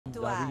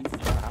to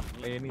ask.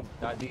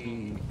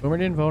 Boomer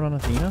didn't vote on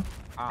Athena?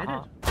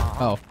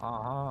 Oh.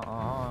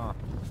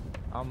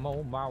 I'm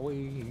on my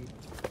way.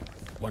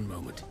 One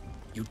moment.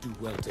 You do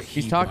well to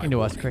He's heed talking my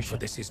to us, warning, Christian. for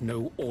this is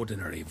no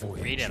ordinary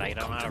voyage. Read it, I you're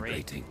don't know how to read.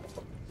 contemplating.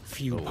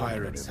 Few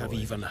pirates have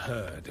even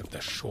heard of the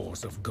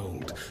shores of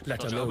gold,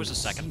 let alone was the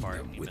second seen part.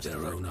 them You with missed their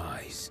the own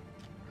eyes.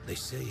 They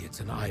say it's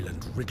an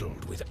island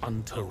riddled with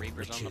untold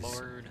Reapers on the riches,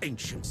 board.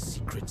 ancient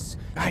secrets,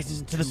 Guys,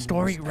 hidden to the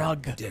story tombs,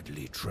 rug. and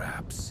deadly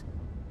traps.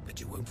 But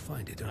you won't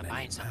find it on any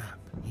buying something.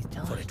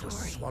 map, for it was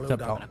swallowed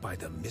What's up, up by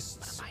the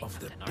mists buying of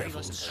the something. Already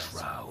Devil's listened to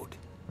this. Shroud.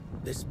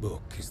 This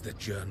book is the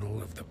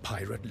journal of the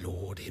pirate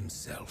lord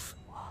himself.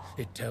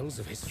 It tells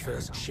of his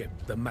first ship,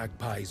 the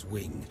Magpie's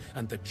Wing,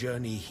 and the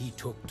journey he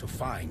took to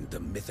find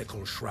the mythical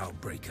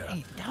Shroudbreaker.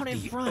 Hey, down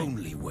in the front.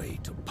 only way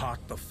to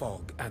part the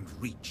fog and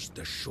reach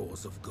the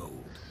shores of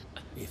gold.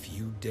 If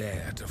you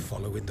dare to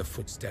follow in the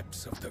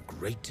footsteps of the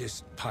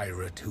greatest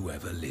pirate who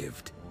ever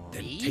lived,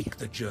 then take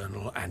the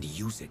journal and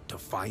use it to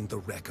find the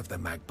wreck of the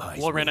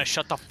Magpie's Lorena, Wing.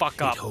 shut the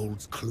fuck up. It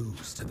holds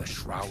clues to the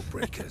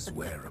Shroudbreaker's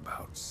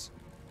whereabouts.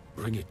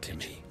 Bring it to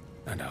me,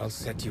 and I'll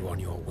set you on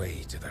your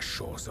way to the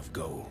shores of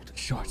gold.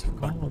 Shores of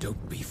But gold.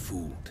 don't be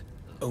fooled.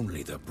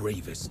 Only the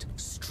bravest,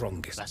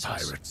 strongest That's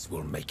us. pirates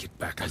will make it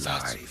back That's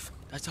us. alive.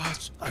 That's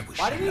us. I wish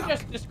Why you did you luck.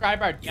 just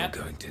describe our You're death?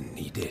 going to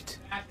need it.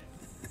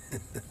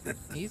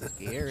 He's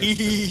scared.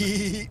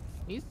 He's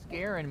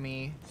scaring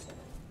me.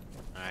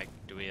 Alright,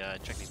 do we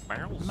check these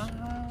barrels?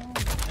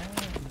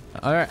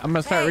 All right, I'm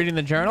gonna start Hey, reading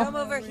the journal. Come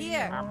over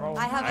here.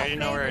 I have I a already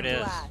know where it favor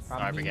is. to ask. Oh,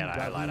 I forget.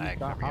 I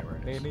lied. I forget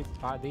where it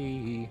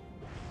is.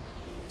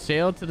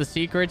 Sail to the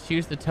secrets,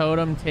 use the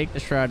totem, take the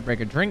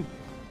Shroudbreaker. Drink.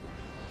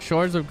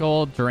 Shores of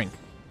gold, drink.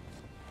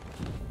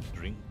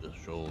 Drink the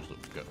shoals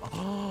of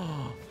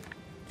gold.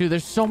 Dude,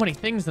 there's so many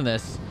things in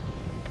this.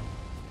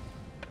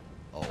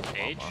 Oh,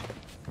 Page? mama.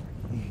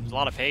 There's a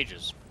lot of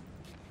pages.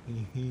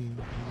 You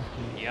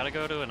gotta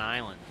go to an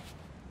island.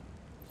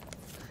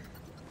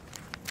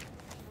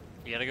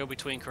 You gotta go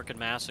between Crooked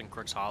Mass and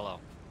Crook's Hollow.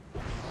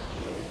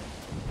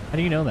 How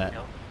do you know that?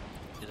 Yep.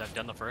 Because I've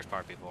done the first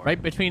part before.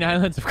 Right between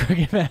islands of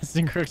Crooked Mass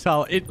and Crook's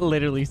Hollow. It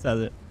literally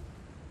says it.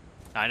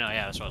 I know,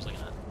 yeah, that's what I was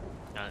looking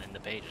at. In the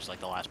pages, like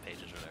the last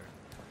pages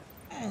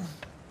are there.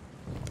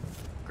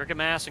 Crooked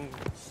Mass and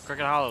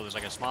Crooked Hollow, there's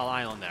like a small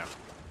island there.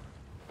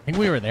 I think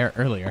we were there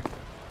earlier.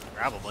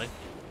 Probably.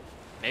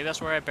 Maybe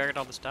that's where I buried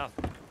all the stuff.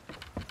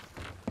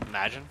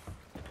 Imagine.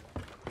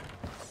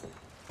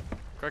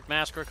 Crooked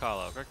Mass, Crook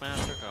Hollow. Crooked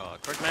Mass, Crook Hollow.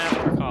 Crooked Mass,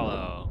 Crook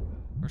Hollow.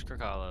 Where's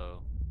Crook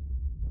Hollow?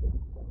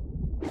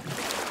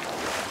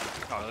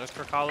 Oh, there's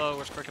Crook Hollow.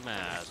 Where's Crooked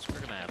Mass?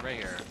 Crooked Mass, right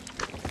here.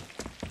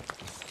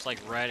 It's like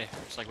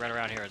right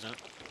around here, isn't it?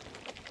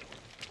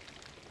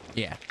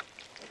 Yeah.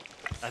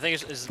 I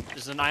think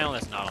it's an island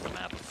that's not on the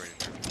map. I'm pretty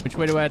sure. Which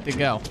way do I have to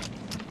go?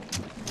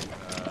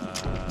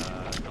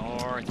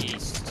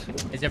 Northeast.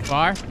 Is it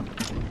far?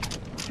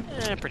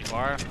 Pretty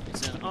far.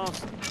 It's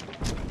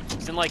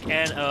in like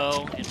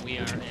NO, and we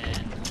are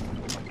in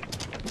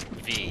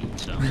V.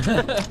 So.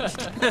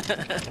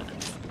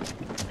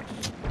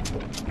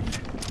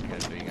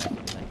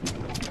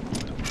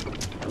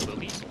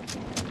 Boobies.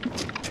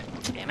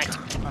 Damn it.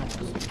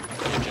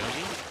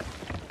 Josie.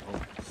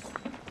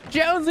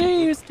 Josie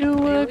used to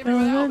work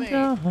on the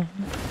job.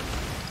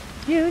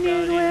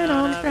 Union went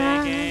on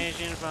strike.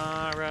 Vacation for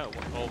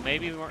oh,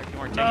 maybe you weren't taking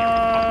your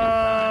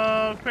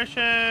Oh,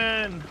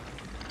 Christian!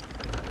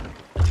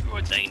 You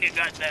were taking your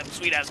goddamn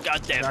sweet ass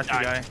goddamn Gotcha,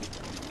 time. guy.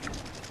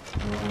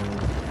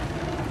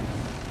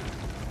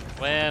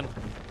 Swim.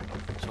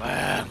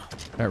 Swim.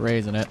 Start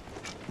raising it.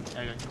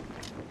 Okay.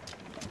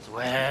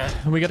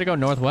 Swim. We gotta go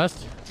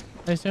northwest,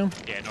 I assume.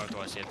 Yeah,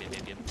 northwest. Yep.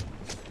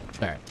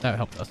 All right, that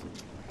helped us.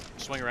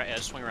 Swing around. Yeah,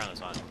 swing around the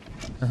side.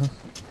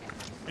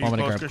 I'm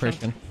gonna grab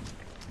Christian.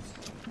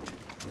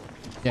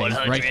 Yeah, he's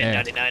right there.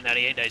 99,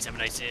 98, 97,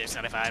 96,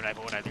 95,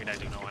 94, 93,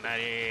 92, 91,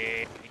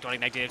 90, 20,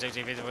 19,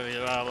 16, 15,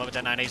 11,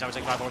 10, 9, 8, 7,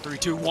 6, 5, 4, 3,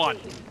 2, 1.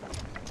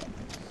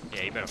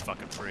 Yeah, you better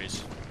fucking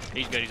freeze.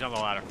 He's good. He's on the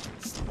ladder.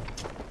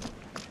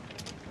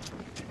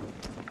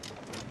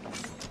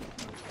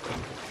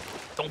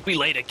 Don't be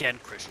late again,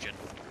 Christian.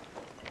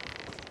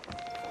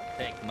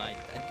 Take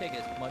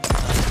as much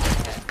time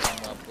as I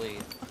can,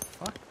 please.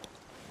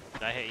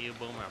 Did I hit you,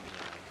 Boomer?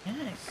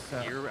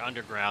 Yes. You're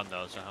underground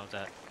though, so how's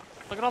that?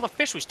 Look at all the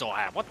fish we still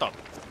have. What the?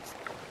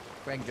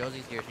 Greg,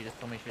 Josie's here. She just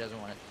told me she doesn't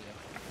want to see him.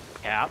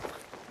 Cap.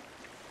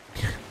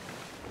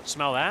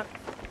 Smell that?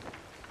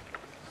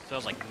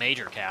 Smells like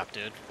major cap,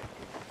 dude.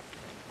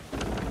 I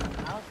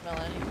don't smell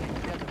anything.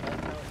 You guys are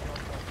best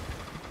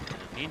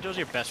friends. Me and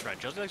Josie are best friends.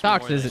 Josie likes me more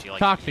than Toxic, she likes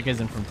Toxic me.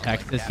 isn't from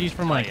Texas. He's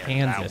from I like can tell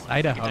you that Kansas, one.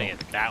 I can Idaho, tell you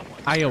that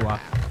one. Iowa.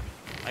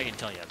 I can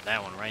tell you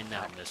that one right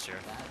now, mister.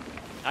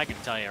 I can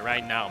tell you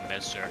right now,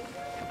 mister.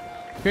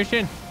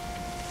 Christian,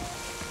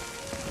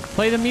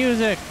 play the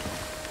music.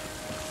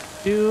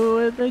 Do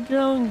it the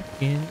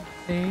drunken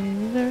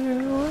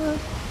sailor.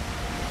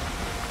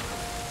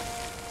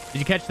 Did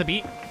you catch the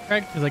beat,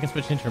 Craig? Because I can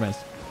switch instruments.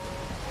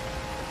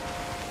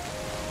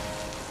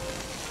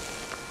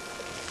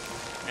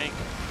 Hey.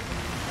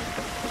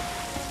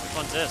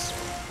 one's this?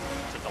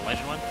 Is it the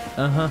legend one?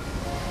 Uh-huh.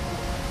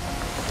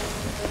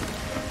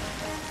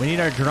 We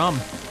need our drum.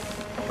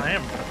 I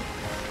am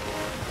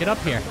Get up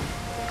here.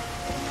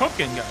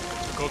 cooking,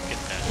 guys. Cooking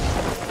that.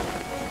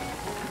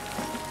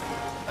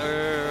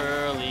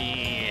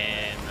 Early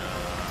in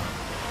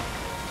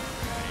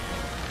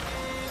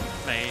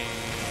maybe.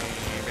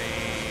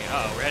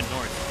 Uh-oh, we're heading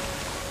north.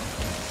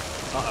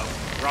 Uh-oh.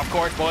 We're off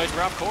course, boys.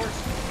 We're off course.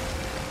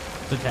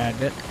 It's a tad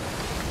bit.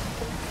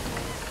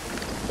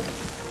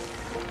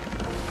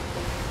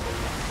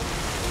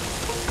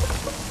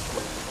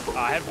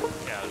 I had,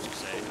 yeah, I was gonna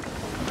say.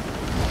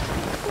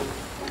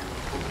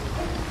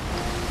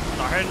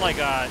 No, I'm heading like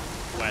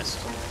west,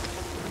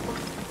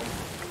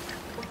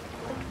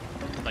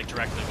 like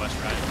directly west,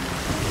 right?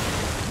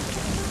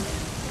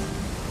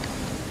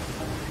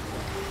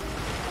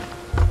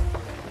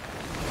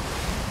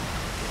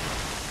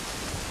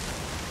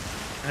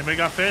 Anybody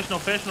got fish? No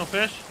fish? No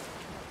fish?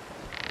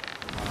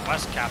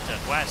 West, Captain,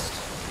 west.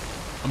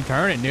 I'm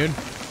turning, dude.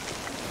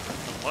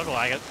 Look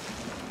like it.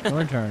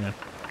 We're turning.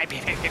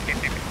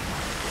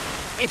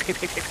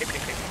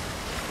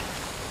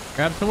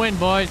 Grab some wind,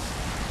 boys.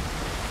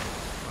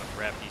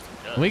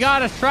 We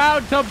got a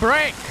shroud to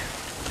break.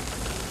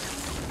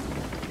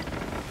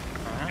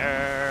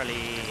 Early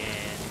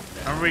in.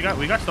 Remember,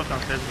 we got stuff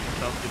downstairs we can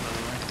sell too, by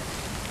the way.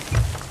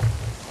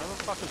 Where the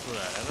fuck is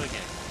that? Ever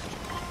again?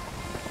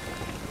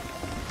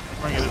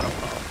 Bring it up.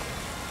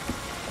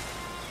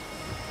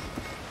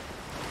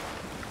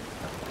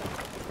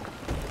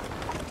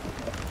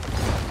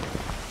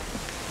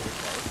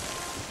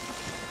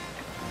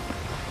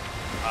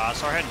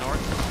 So we're heading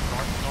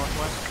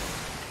northwest.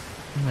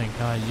 Oh my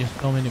god, you just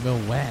told me to go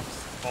west.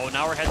 Oh,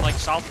 now we're heading like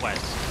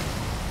southwest.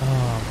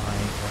 Oh my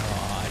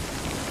god.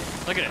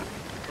 Look at it.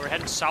 We're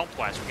heading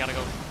southwest. We gotta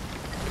go.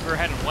 If we were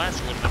heading west,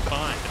 it would have been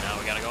fine. But now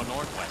we gotta go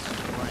northwest.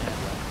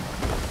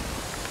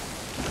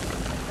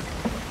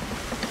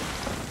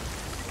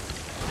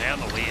 Stay on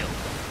the wheel.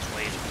 This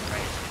waves are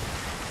crazy.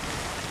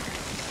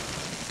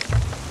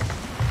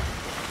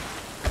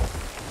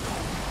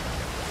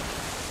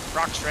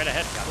 Rock straight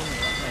ahead. Got it.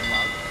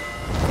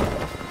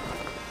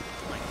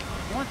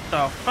 What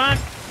the fuck?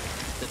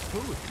 It's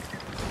food.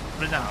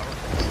 Put it down.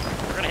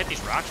 We're gonna hit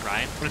these rocks,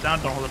 Ryan. Put it down,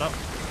 don't hold it up.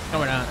 No,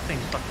 we're not. That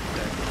thing's fucking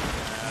dead.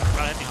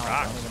 We're gonna hit these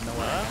rocks. I don't even know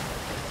what.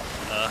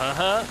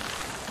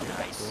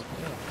 Nice.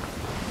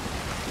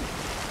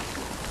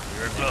 We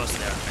were close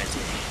there,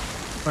 Betty.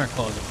 We're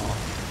close at all.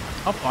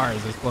 How far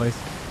is this place?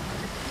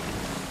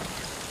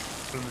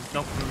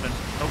 Nope.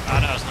 Oh,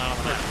 no, it's not on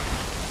the map.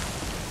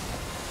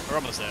 We're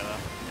almost there, though,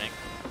 I think.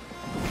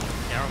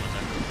 Yeah, we're almost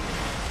there.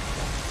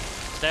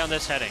 Stay on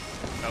this heading.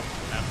 Oh,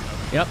 no.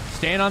 Yep,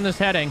 staying on this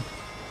heading.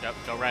 Yep,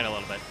 go right a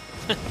little bit.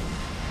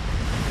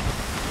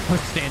 I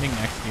was standing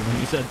next to you when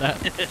you said that.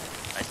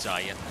 I saw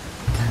you.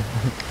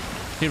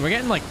 Dude, we're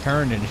getting like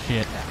turned and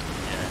shit. Yeah,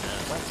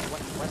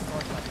 West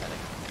northwest heading.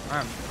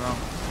 I'm wrong.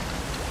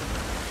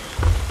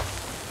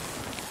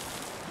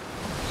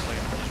 just look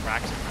at these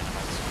rocks in front of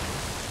us.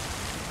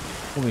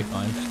 We'll be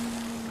fine.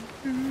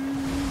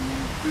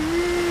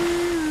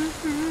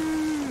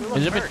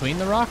 Is it between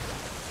the rocks?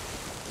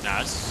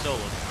 Nah, it's still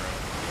looking for it.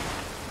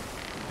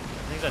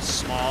 I think that's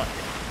small.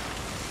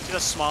 See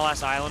that small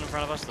ass island in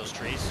front of us? Those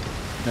trees?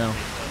 No.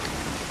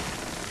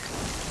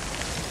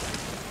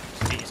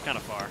 It's kind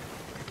of far.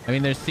 I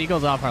mean, there's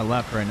seagulls off our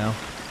left right now.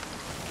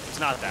 It's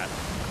not that.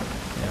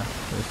 Yeah.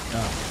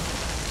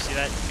 See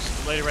that?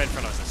 The lady right in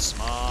front of us, that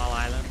small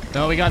island?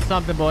 No, we got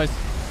something, boys.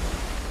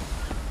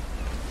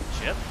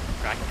 Ship?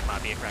 Kraken, come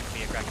on, be a Kraken,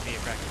 be a Kraken, be a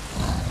Kraken.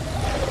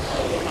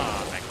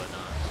 Ah,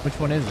 Megalodon. Which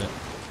one is it?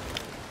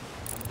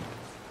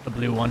 The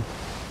blue one.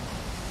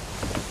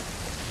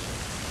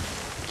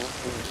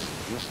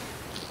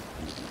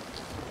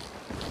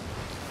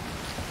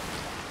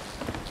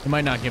 It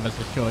might not give us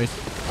a choice.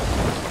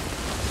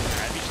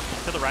 Alright,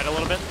 to the right a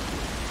little bit.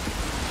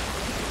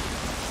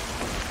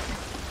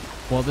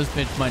 Well, this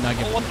bitch might not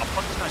give Oh, what the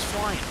fuck? This guy's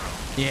flying, bro.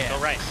 Yeah. Go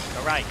right,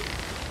 go right.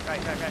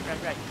 Right.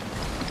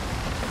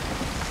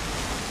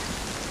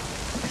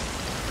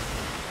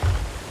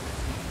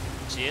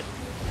 See it?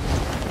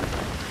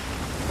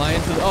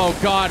 Lions. Oh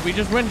god, we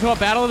just went into a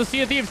battle of the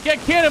Sea of Thieves. Get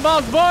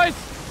cannonballs, boys!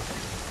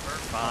 We're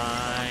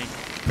fine.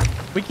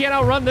 We can't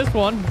outrun this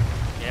one.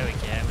 Yeah, we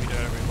can. We do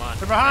whatever we want.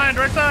 They're behind,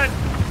 right side.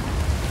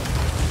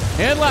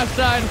 And left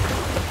side.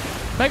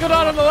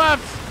 Megalodon on the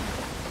left.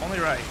 Only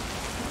right.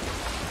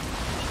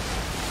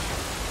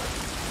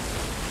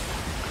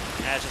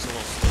 Yeah, it's just a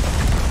little slow.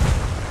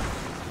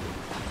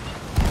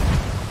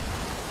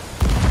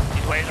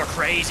 These waves are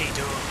crazy,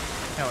 dude.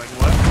 Yeah, like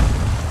what?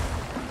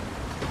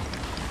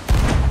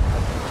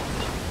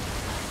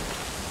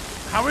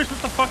 How are we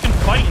supposed to fucking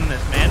fight in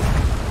this, man?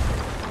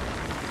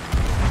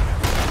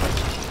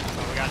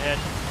 Oh, we got hit.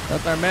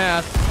 That's our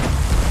mass.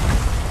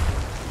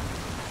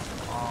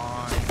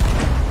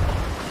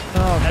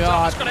 Oh That's god.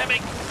 almost gonna hit me.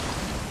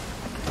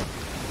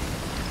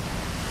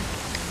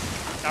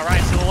 All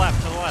right, to the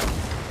left, to the left.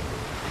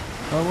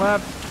 On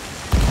left.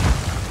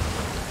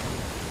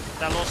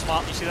 That little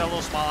small, you see that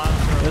little small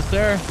island? Yes,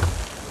 sir.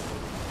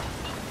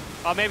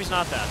 Oh, maybe it's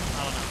not that.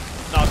 I don't know.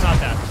 No, it's not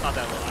that. It's not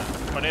that little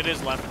island. But it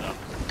is left though.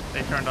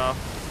 They turned off.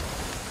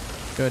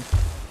 Good.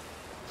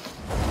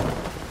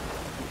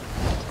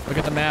 Look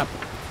at the map.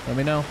 Let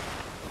me know.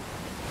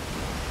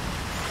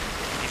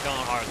 Keep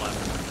going hard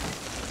left.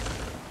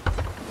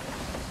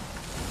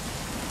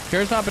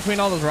 Sure it's not between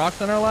all those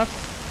rocks on our left?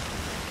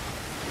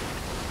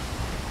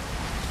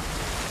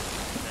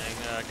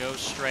 And, go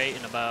straight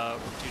in about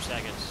 2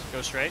 seconds.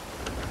 Go straight.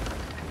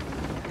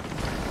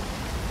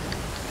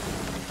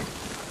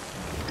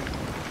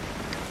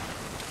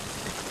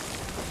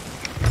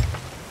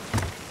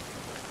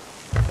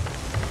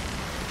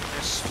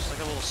 There's just like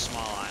a little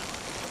small island.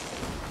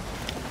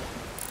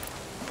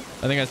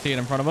 I think I see it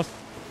in front of us.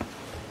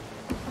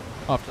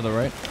 Off to the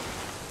right.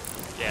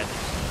 Yeah, I think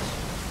so.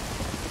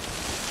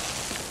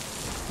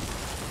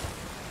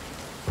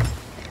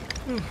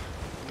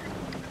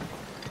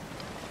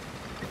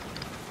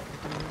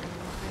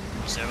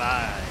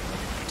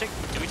 Survive. Did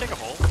we take a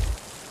hole?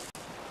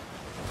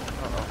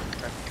 Uh-oh.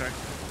 Okay.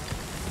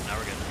 Now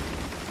we're good.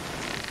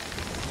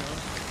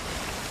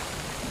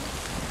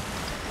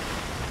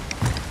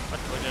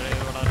 What would you do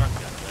when I drunk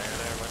that?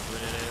 There. What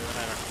would you do when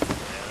I drunk that?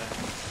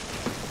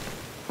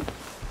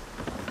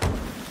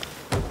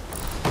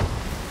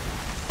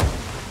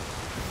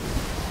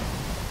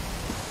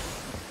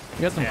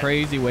 You got some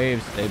crazy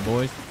waves today,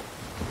 boys.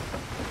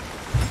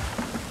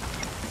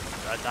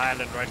 That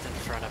island right in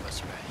front of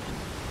us, right?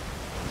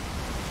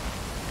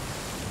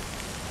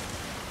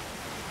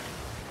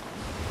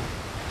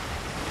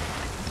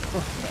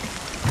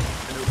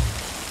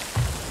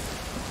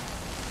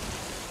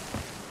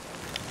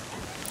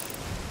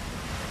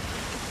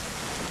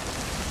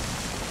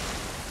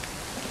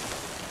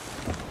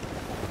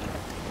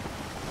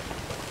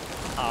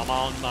 I'm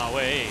on my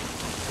way.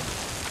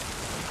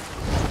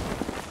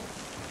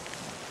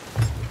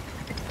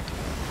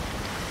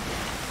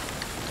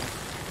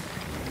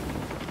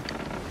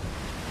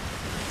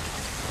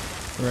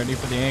 We're ready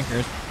for the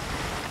anchors.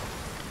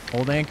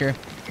 Hold anchor.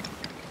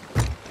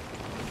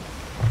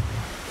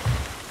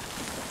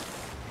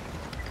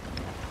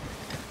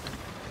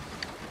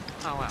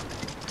 Oh wow.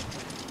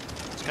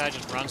 This guy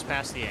just runs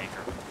past the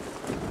anchor.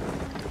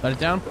 Let it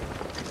down.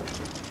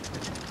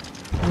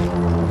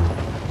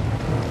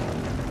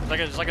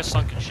 It's like a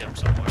sunken ship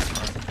somewhere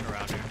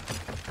around here.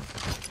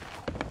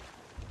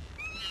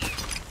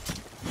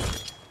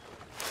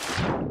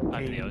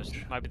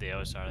 Might be the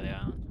other side of the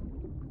island.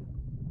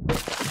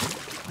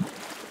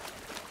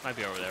 Might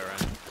be over there,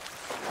 right?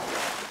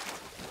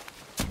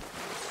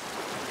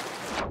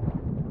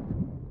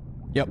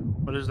 Yep.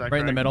 What is that?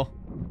 Right in the Greg? middle.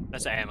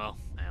 That's ammo.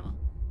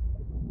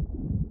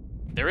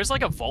 There is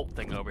like a vault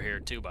thing over here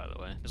too, by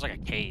the way. There's like a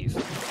cave.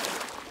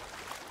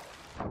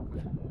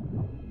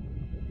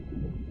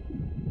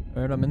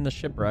 Alright, I'm in the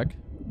shipwreck.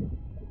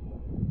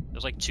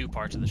 There's like 2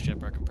 parts of the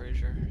shipwreck, I'm pretty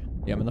sure.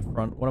 Yeah, I'm in the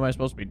front. What am I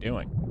supposed to be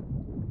doing?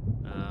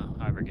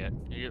 I forget.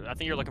 I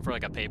think you're looking for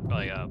like a paper,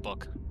 like a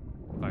book,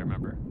 if I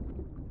remember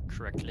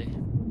correctly.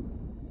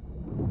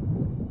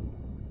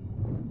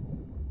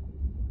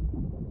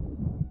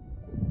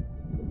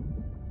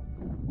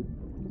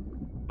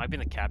 Might be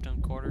in the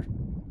captain quarter.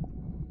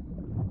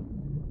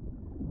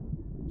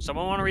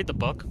 Someone want to read the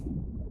book?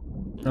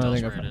 No, Tell I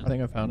us think where it is. I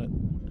think I found it.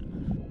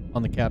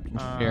 On the captain's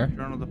chair.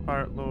 Journal of the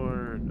Pirate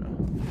Lord.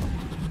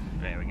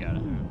 Yeah, we got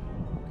it.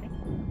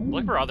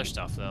 Look for other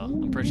stuff though.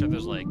 I'm pretty sure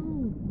there's like.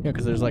 Yeah,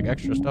 because there's like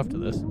extra stuff to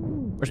this.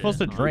 We're supposed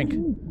to drink.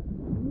 Drink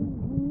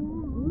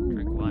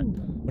what?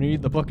 When you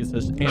read the book, it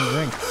says and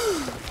drink.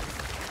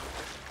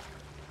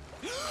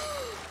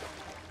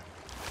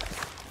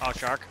 Oh,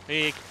 shark.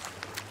 Eek.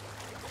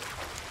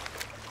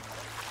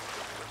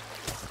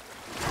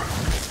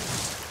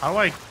 How do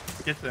I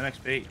get to the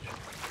next page?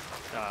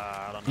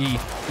 I don't know. E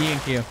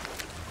and Q.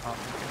 Oh,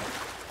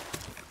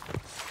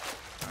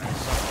 Alright,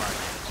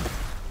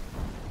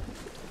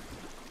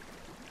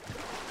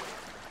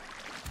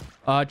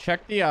 somewhere.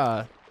 Check the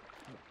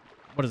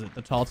what is it?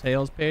 The Tall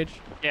Tales page.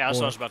 Yeah, that's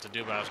what I Or was about to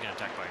do, but I was getting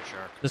attacked by a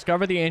shark.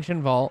 discover the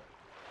ancient vault.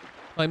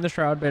 Claim the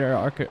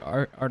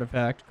Shroudbreaker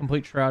artifact.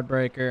 Complete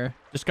Shroudbreaker.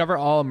 Discover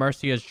all of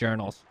Mercia's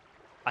journals.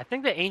 I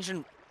think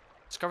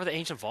discover the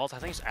ancient vault. I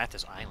think it's at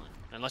this island,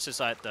 unless it's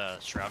at the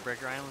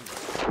Shroudbreaker island.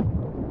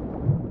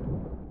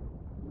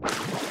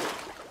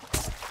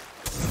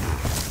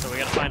 So we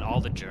gotta find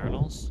all the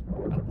journals.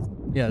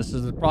 Yeah, this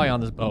is probably on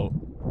this boat.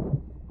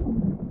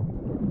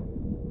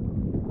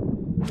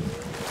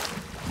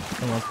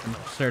 Someone can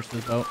search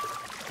this boat.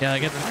 Yeah, I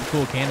get some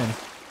cool cannons.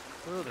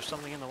 Ooh, there's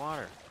something in the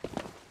water.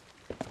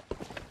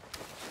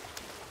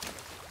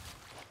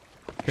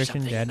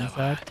 Christian Something dead in the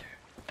inside. water.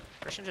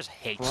 Christian just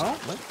hates what?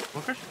 it.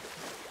 What Christian?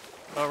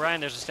 Oh,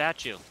 Ryan, there's a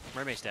statue.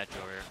 Mermaid statue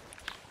over here.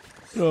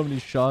 I don't have any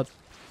shots.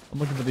 I'm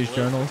looking for these Blue.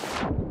 journals.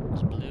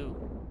 It's blue.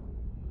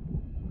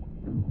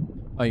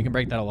 Oh, you can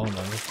break that alone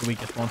though. It's the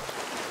weakest one.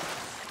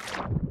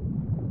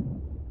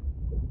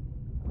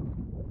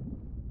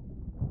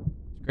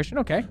 Is Christian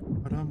okay?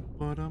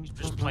 He's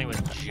just playing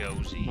with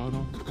Josie.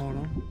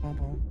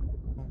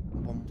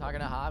 I'm talking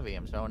to Javi.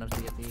 I'm showing him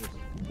Sea of Thieves.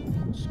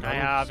 Hi,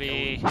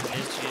 Javi.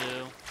 Missed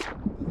you. I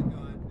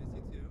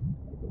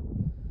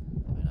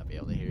might not be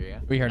able to hear you.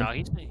 We heard No,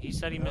 him. he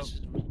said he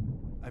misses me.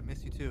 I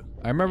miss you too.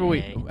 I remember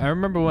Hey. I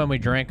remember when we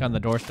drank on the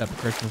doorstep of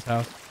Christian's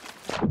house.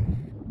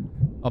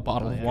 A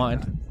bottle Oh, of yeah,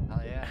 wine. Oh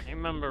yeah. I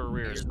remember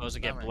we were supposed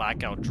to get Summer.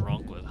 blackout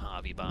drunk with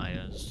Javi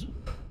Baez.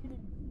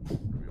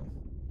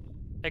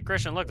 Hey,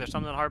 Christian, look, there's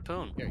something in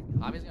Harpoon. Here,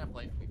 Javi's gonna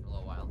play for me for a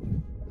little while.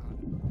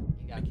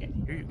 He I can't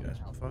hear you guys.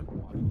 What the fuck?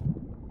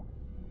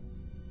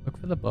 Look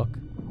for the book.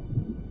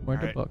 Where'd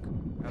the Alright. book?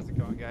 How's it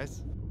going,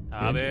 guys?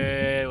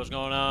 Javi, what's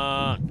going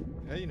on?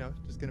 Yeah, you know,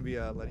 just gonna be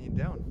letting you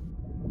down.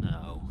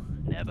 No,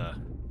 never.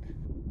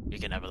 You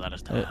can never let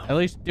us down. At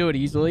least do it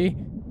easily.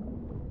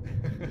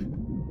 I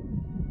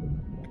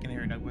can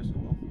hear your voice as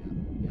well.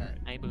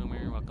 Hey,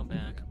 Boomer, welcome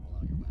back.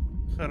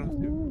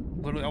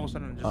 Literally, all of a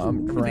sudden, just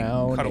I'm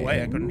everything cut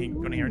away. I drowning.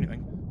 couldn't hear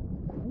anything.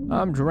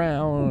 I'm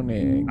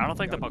drowning. I don't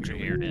think the books are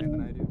here, dude.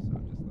 Than I do, so I'm just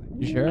like,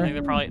 You I sure? think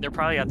they're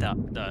probably at the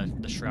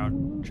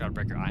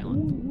Shroudbreaker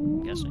Island.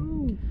 I'm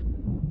guessing.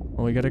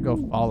 Well, we gotta go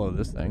follow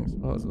this thing,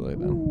 supposedly,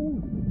 then.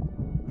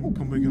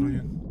 Come back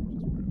again.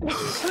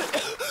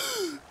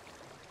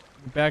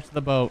 Back to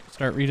the boat.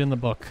 Start reading the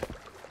book.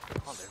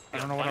 Oh, I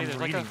don't know what I'm there's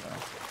reading, like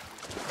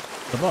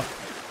though. The book.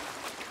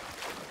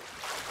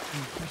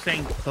 I'm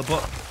saying the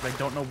book, but I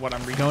don't know what I'm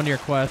reading. Go into your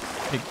quest,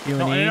 take Q and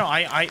No, E, no,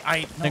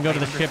 I then go to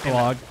the ship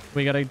log.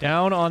 We gotta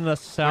down on the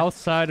south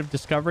side of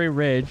Discovery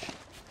Ridge.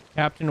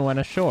 Captain went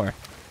ashore.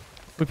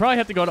 We probably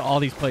have to go to all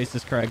these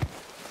places, Craig.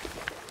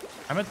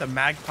 I'm at the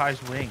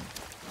Magpie's Wing.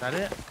 Is that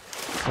it?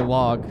 The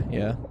log,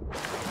 yeah.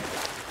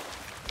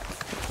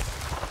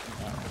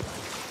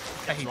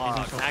 I hate log.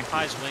 these so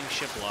Magpie's wing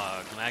ship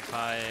log.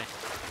 Magpie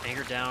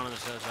anchored down on the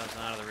south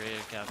side of the rig.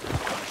 Captain on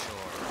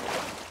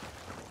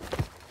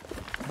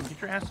shore.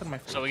 Get your ass on my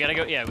face. So we gotta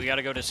go. Yeah, we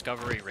gotta go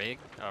Discovery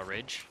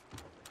Ridge.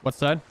 What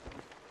side?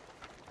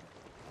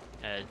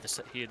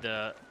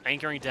 The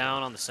anchoring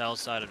down on the south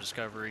side of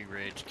Discovery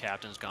Ridge.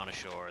 Captain's gone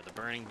ashore. The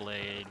burning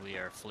blade. We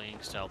are fleeing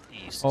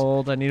southeast.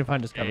 Hold, I need to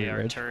find They Discovery are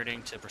Ridge.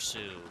 turning to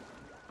pursue.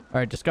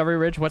 Alright, Discovery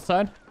Ridge, what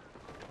side?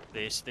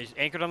 They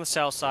anchored on the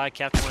south side.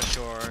 Captain went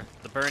ashore.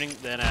 The burning.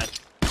 Then at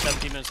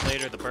 17 minutes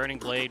later, the burning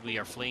blade. We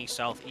are fleeing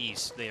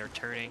southeast. They are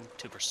turning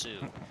to pursue.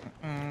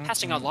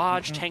 Passing a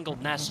large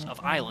tangled nest of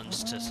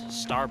islands to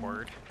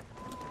starboard.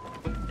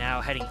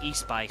 Now heading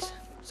east by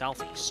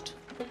southeast.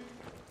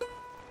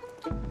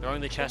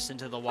 Throwing the chest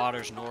into the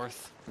waters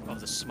north of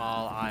the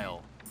small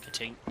isle.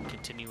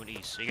 Continuing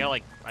east. So you got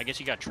like, I guess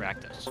you got to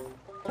track this.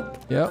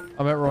 Yep,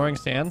 I'm at Roaring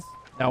Sands.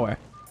 Now where?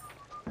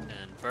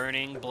 And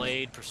burning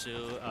blade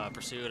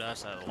pursued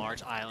us at a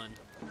large island,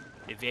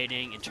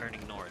 evading and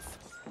turning north.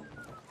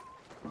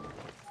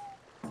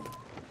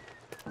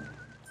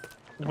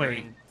 The Wait,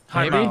 burning-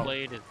 time Maybe? out.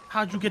 blade is,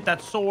 How'd you get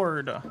that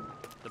sword?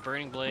 the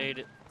burning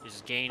blade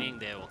is gaining.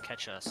 They will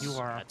catch us. You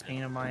are a at the-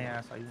 pain in my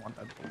ass. I want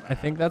that to go I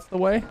back. think that's the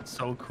way.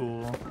 So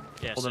cool.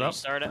 Yeah, Hold so it you up.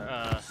 start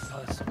at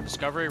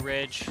Discovery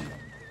Ridge,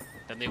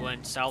 then they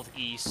went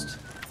southeast,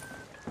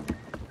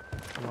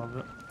 I love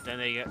it. then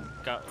they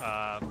got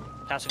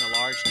passing a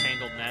large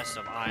tangled nest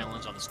of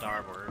islands on the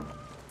starboard.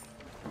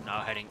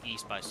 Now heading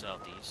east by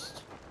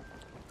southeast.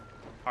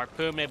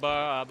 Harpoon me,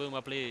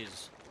 boomer,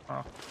 please.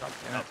 Oh, God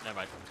damn Oh, it. never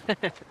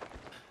mind.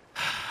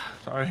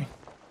 Sorry.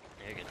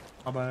 Yeah, you're good.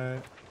 Bye-bye.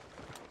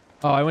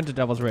 Oh, I went to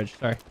Devil's Ridge.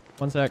 Sorry.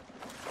 One sec.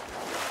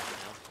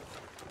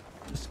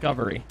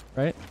 Discovery,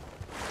 right?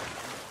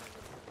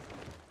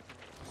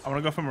 I want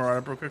to go for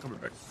Marauder real quick. I'll be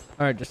back.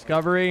 Alright,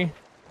 Discovery.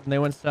 And they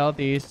went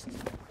southeast.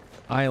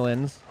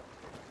 Islands.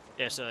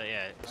 Yeah, so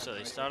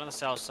they start on the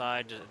south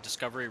side,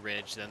 Discovery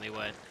Ridge, then they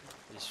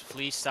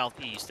flee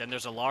southeast, then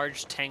there's a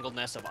large tangled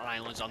nest of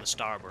islands on the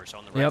starboard, so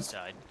on the right Yep.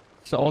 side.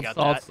 Salt got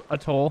Salts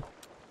Atoll.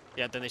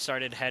 Yeah, then they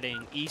started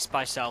heading east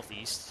by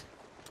southeast.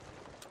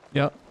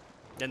 Yep.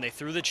 Then they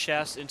threw the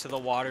chest into the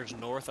waters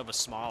north of a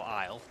small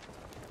isle.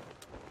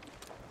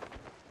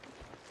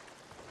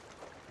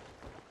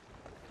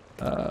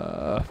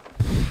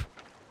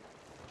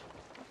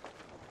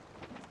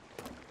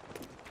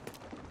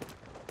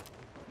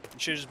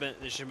 It should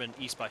have been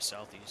east by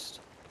southeast.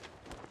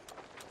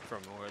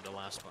 From where the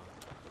last one.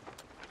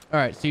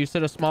 Alright, so you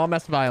said a small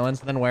mess of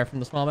islands, then where from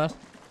the small mess?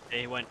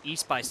 They went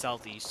east by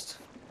southeast.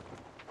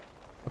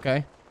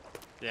 Okay.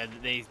 Yeah,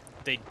 they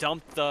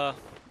dumped the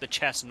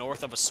chest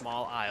north of a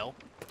small isle.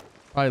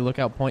 Probably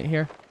Lookout Point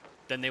here.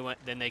 Then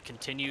they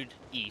continued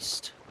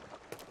east.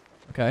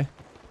 Okay.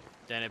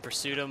 Then it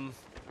pursued them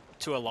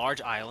to a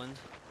large island.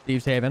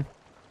 Thieves Haven.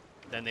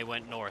 Then they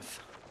went north.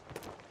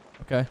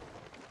 Okay.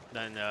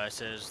 Then it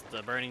says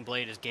the burning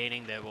blade is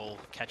gaining. They will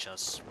catch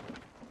us.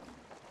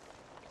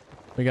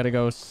 We gotta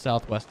go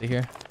southwest of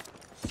here.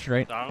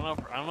 Straight. So I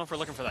don't know if we're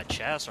looking for that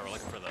chest or we're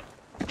looking for the.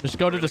 Just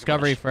go to we're looking for the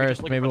Discovery sh- we're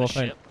just first. looking Maybe for we'll the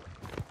find. ship.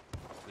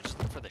 We just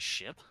look for the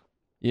ship.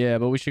 Yeah,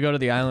 but we should go to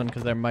the island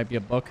because there might be a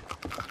book.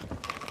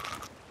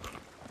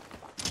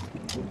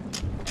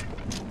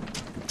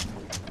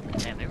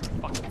 Damn, they were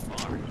fucking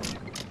far.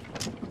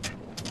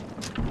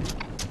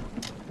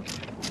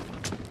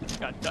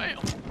 God damn.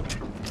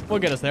 We'll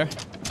get us there.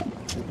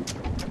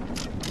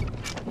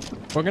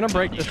 We're gonna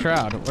break the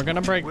shroud. We're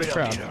gonna break the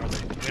shroud.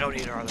 We don't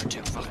need our other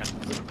two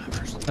fucking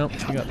members. Nope,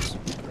 you got this.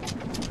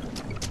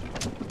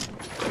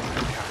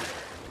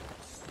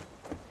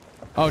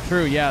 Oh,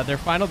 true. Yeah, their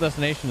final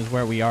destination is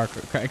where we are,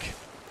 Craig.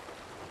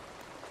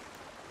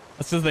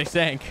 That's because they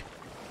sank.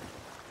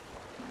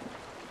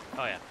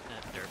 Oh yeah,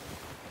 dirt.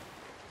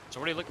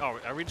 So what are you looking? Oh,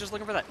 are we just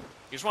looking for that?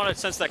 You just want to,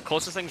 since that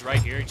closest thing's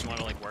right here, you just want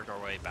to like work our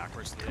way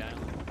backwards to the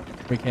island.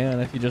 We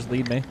can if you just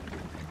lead me.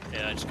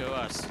 Yeah, just go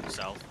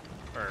south,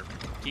 or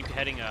keep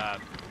heading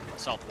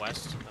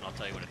southwest, and I'll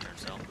tell you when it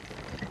turns south.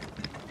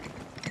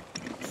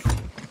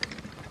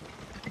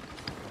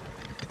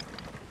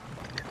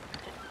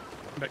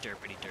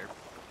 Derpity derp.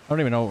 I don't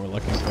even know what we're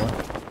looking for. I have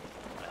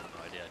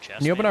no idea. Chest.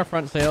 Can you open maybe? our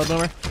front sail,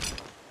 Boomer?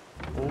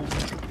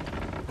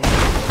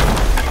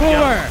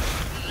 Boomer!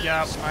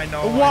 Yep, I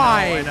know.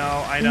 Why?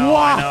 I know.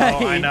 Why?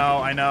 I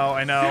know.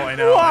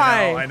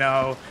 Why? I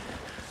know.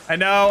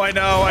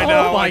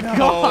 Oh my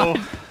God.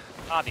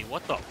 Bobby,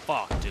 what the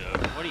fuck, dude?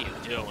 What are you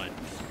doing?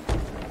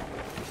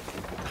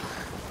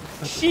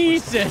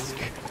 Jesus.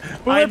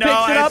 I Boomer know,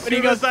 picks it as up and he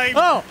soon goes, as I-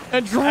 oh,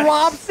 and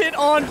drops it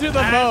onto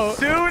the As boat.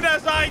 soon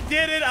as I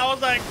did it, I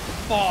was like,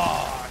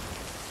 fuck.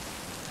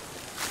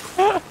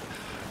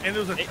 And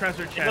there was a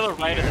treasure chest. To the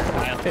right of the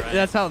island, right?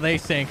 That's how they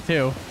sink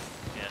too.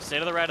 Yeah, stay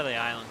to the right of the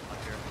island.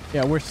 Up here.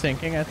 Yeah, we're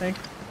sinking, I think.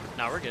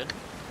 No, we're good.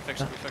 We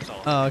fixed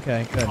all of it. Oh,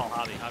 okay, good. All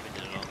Hobby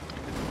did it all.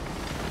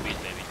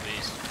 Beast, baby,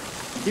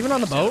 beast. Even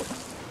on the boat?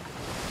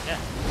 Yeah.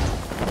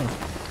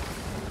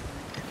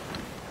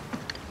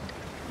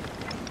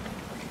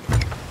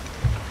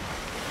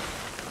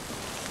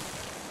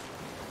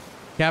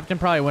 Captain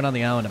probably went on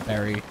the island to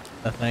bury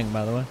the thing,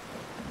 by the way.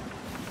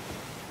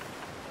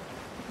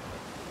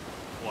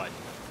 What?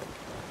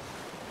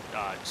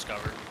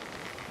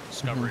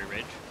 Discovery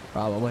Ridge.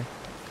 Probably.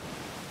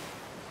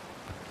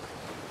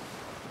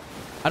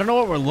 I don't know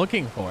what we're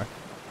looking for.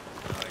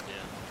 No idea.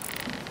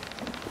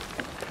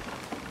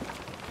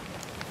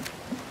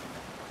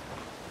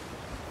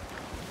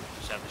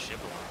 Just have the ship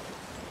along.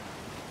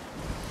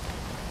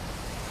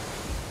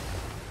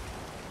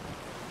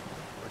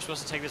 We're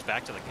supposed to take this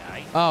back to the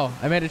guy? Oh,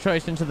 I made a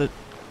choice into the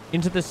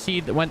sea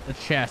that went the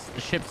chest.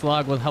 The ship's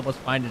log will help us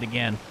find it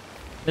again.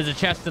 There's a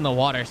chest in the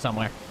water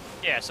somewhere.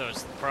 Yeah, so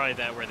it's probably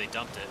that where they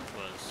dumped it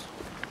was.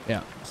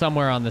 Yeah,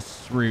 somewhere on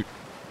this route.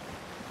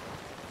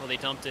 Well, they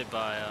dumped it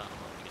by.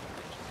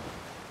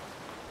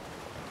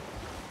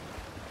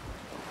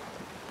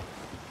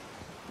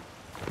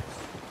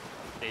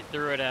 They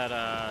threw it at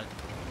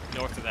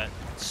north of that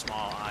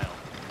small isle.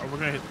 Oh, we're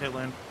gonna hit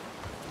land.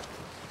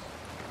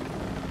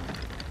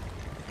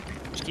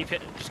 Just keep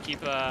hitting. Just keep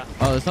Oh,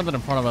 there's something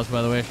in front of us,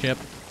 by the way, ship.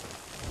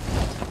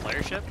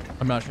 player ship.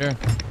 I'm not sure.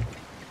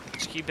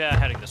 Just keep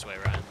heading this way,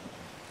 Ryan.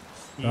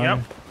 Yep.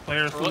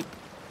 Players.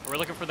 We're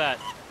looking for that.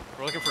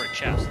 We're looking for a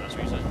chest. That's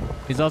what you said.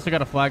 He's also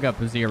got a flag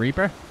up. Is he a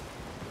Reaper?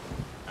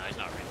 No, he's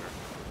not a Reaper.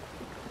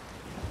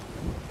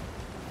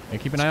 Yeah,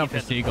 keep an eye out for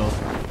seagulls.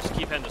 Just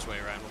keep heading this way,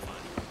 Ryan. We'll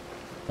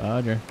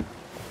find you. Roger.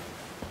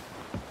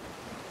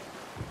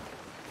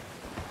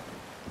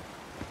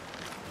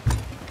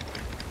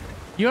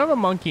 You have a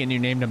monkey and you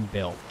named him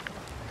Bill.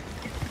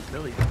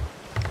 Really?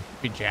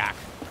 Be Jack.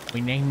 We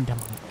named him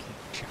monkey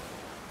Jack.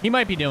 He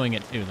might be doing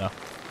it too, though.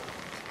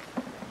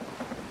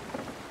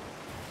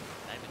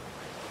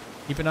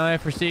 Keep an eye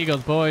out for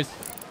seagulls, boys.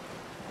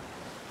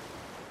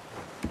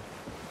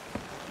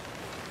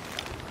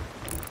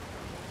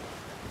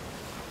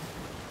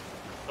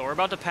 So we're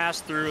about to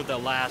pass through the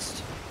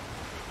last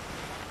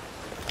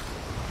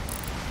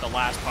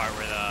part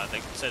where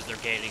it says they're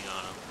gating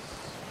on them.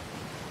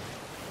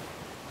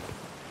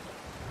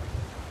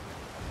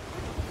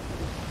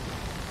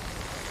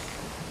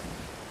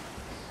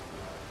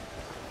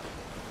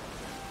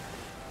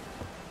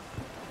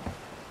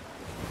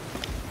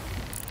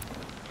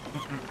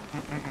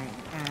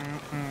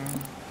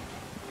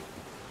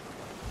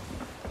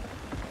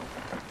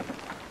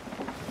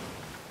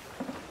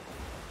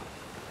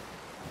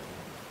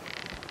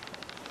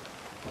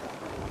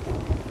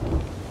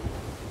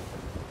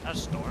 That's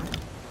a storm.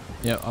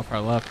 Yeah, off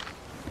our left.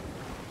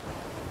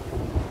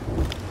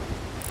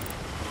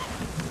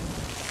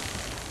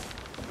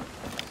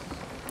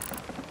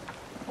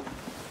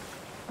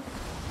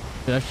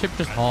 Dude, that ship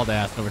just hauled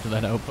ass over to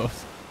that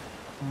outpost.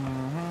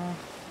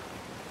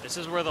 This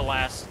is where their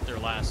last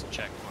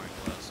checkpoint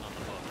was on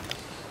the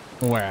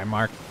boat. Where I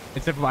marked.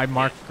 It's if I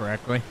marked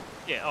correctly.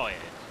 Yeah. Oh yeah.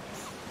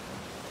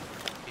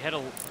 You had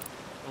a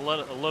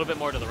little bit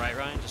more to the right,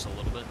 Ryan. Just a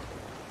little bit.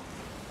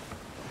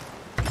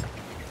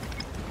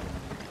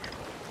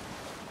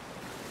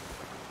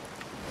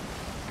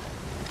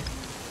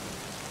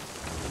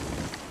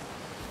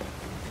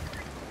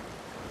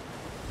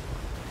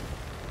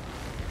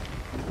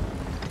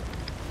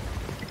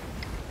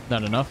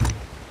 Not enough.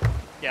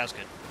 Yeah, it's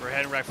good. We're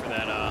heading right for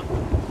that,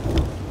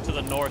 to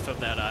the north of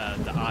that,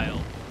 the isle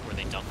where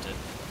they dumped it.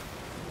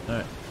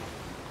 Alright.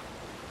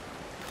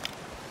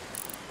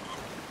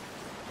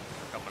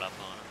 Coming up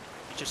on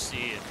it. You just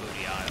see a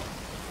booty isle.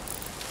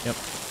 Yep.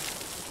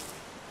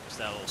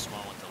 that little small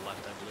one to the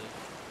left, I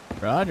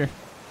believe. Roger.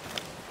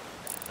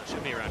 So it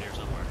should be around here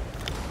somewhere.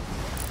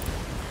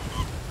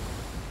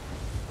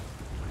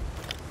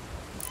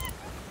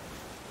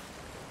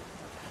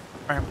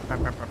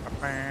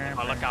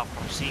 Oh, look out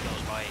for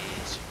seagulls,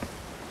 boys.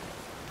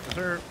 Yes,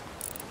 sir.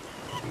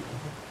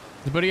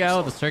 Is Booty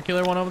Isle the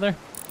circular one over there?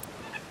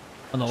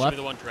 On the Should left? be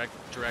the one directly.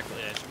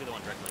 Yeah, it should be the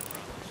one directly in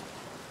front of us.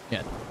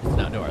 Yeah, it's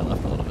now to our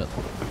left a little bit.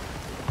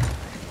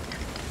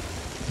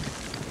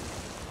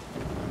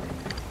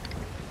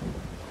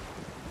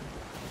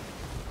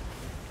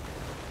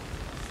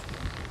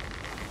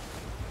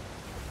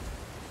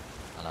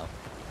 Hello.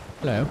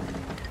 Hello.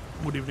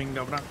 Good evening,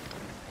 Governor.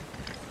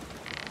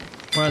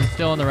 We're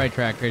still on the right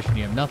track, Christian.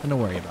 You have nothing to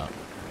worry about.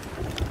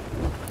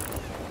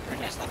 We're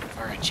just looking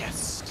for a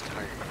chest.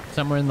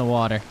 Somewhere in the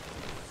water.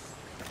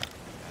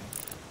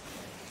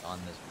 On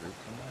this roof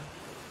somewhere.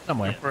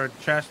 Somewhere. For a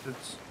chest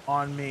that's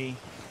on me.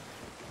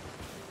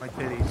 My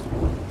titties.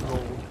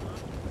 Gold.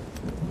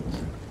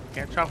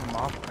 Can't chop them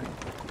off.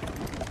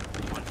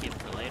 You want to keep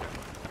it for later.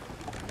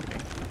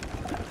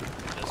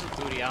 This is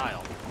Booty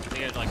Isle. I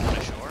think I'd like on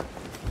a shore.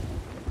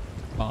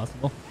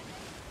 Possible. I'm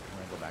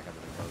gonna go back up to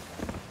the boat.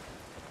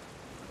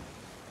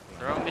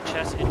 Throwing the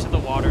chest into the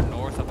water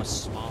north of a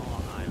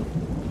small isle.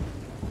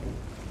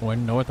 We're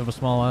north of a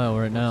small isle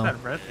right What's now.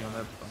 that red thing on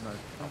that?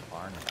 So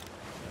far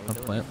now. A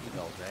plant.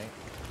 Seagulls, right?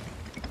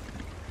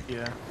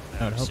 Yeah.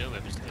 I would hope. Assume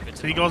if it's in the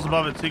Seagulls water.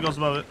 above it. Seagulls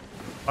above it.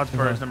 Oh, it's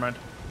birds. Uh-huh. Never mind.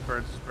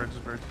 Birds. Birds.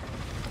 Birds.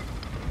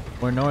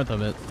 We're north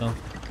of it, so.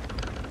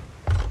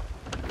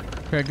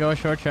 Craig, go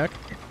ashore check.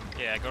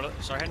 Yeah, go to.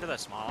 Start heading to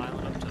that small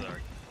island up to the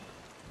right.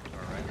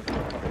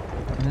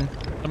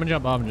 Someone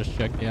jump off and just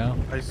check the isle.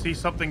 I see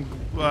something.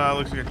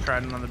 Looks like a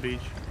trident on the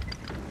beach.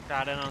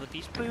 Got in on the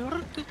beach.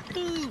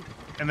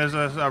 And there's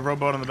a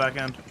rowboat on the back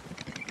end.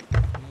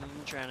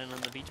 Trying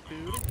on the beach.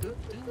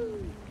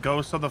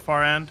 Ghost on the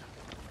far end.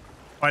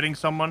 Fighting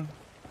someone.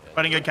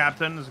 Fighting a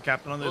captain. There's a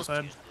captain on the other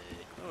side.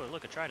 Oh,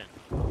 look, a trident.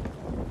 Oh,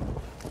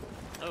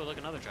 look,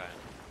 another trident.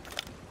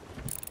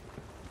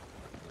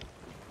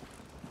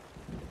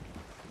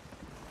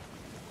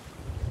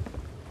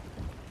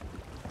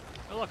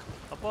 Oh, look,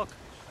 a book.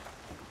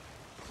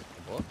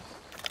 Books?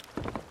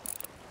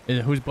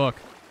 Whose book?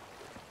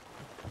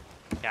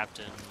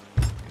 Captain.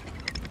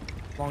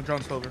 Long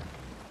John Silver.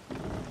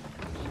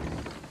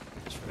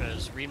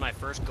 Read my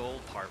first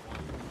gold part 1.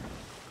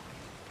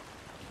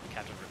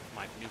 Captain,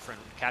 my new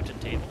friend, Captain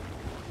Table.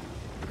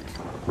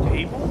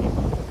 Table?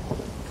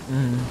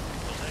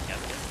 What's that,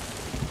 Captain?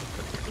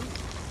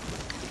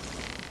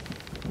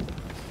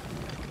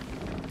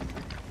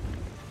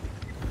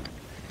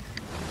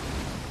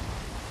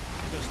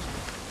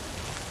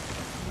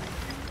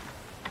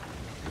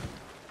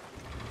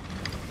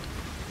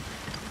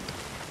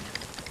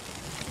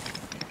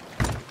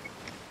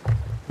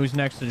 Who's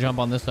next to jump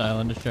on this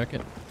island to check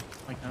it?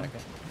 Like that. Okay.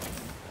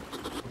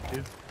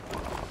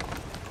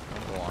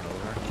 I'll go on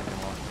over. You can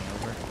walk me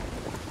over.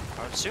 I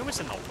would assume it's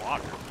in the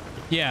water.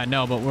 Yeah,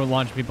 no, but we'll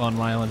launch people on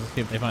islands to see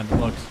if they find the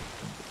books.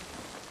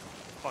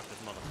 Fuck this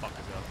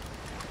motherfucker up.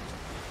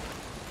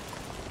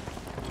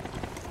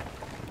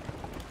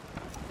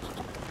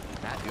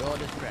 At your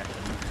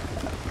discretion.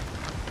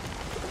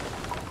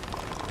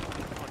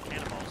 Look,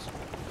 cannonballs.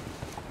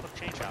 Look,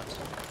 chain shots.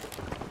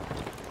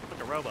 Look,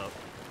 a rowboat.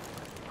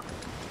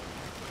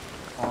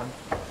 On.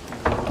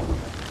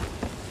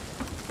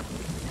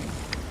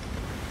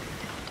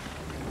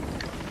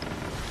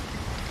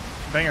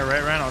 Bang it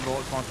right around. I'll go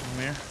launch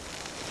from here.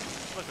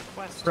 Look, a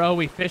quest. Bro,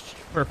 we fished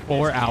for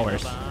 4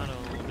 hours.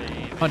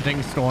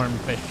 Hunting storm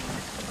fish.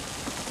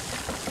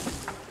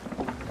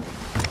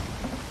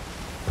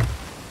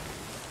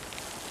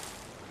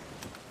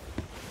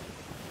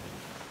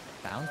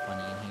 Sounds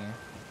funny in here.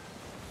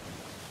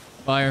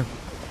 Fire.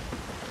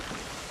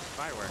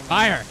 Firework.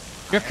 Fire!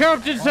 Your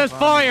captain says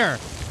fire!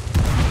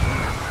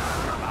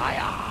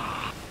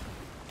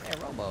 Hey,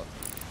 rowboat.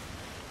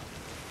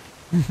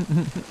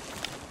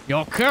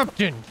 Your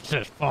captain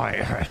says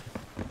fire.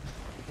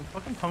 Don't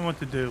fucking tell me what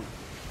to do.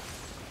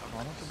 I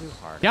want to do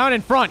hard. Down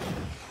in front.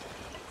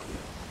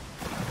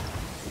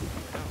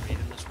 I'm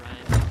reading this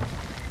right.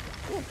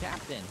 Ooh,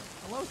 Captain.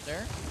 Hello,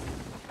 sir.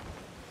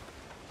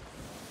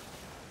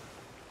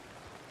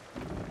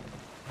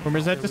 Remember,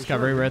 is that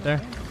Discovery right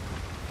there?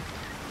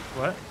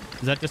 What?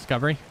 Is that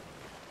Discovery?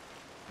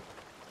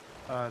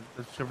 The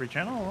Discovery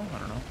Channel? I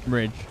don't know.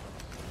 Ridge.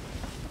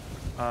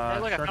 Hey,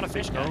 look, I found a Shark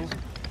fish, Bait guys. Cove.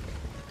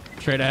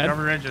 Straight ahead?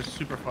 Discovery Ridge is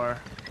super far.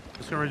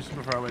 Discovery Ridge is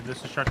super far away.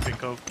 This is Shark Bait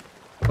Cove.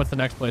 What's the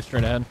next place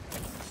straight ahead?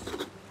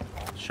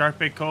 Shark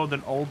Bait Cove,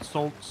 then Old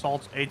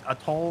Salt's 8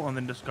 Atoll, and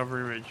then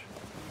Discovery Ridge.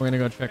 We're gonna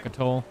go check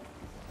Atoll.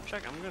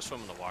 Check, I'm gonna swim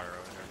in the water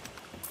over here.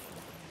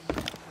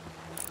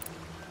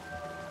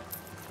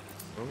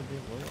 What would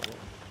you,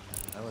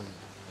 that was, I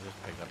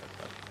just picked up a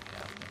quest.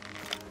 Yeah.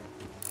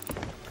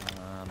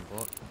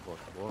 Book.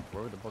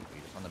 Where would the book be?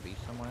 Just on the beach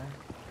somewhere?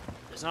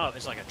 It's not,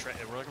 it's like a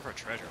we're looking for a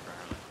treasure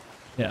apparently.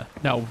 Yeah.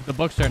 No, the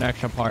books are an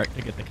extra part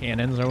to get the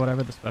cannons or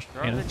whatever, the special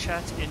Throw the cannons.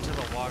 chest into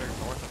the water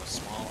north of a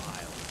small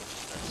island. Which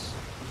is this.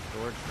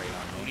 sword trade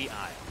on me. Booty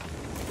Isle.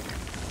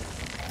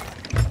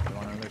 You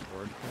want another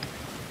sword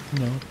trade?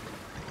 No.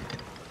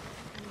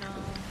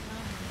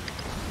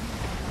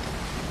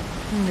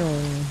 No.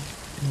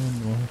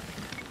 No.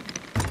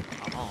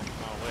 I'm on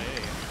my way.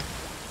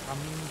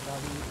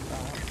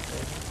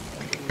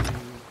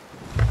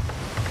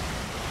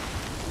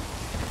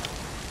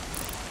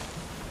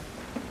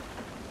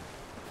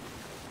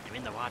 I'm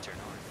in the water,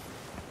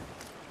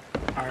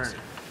 North. Alright.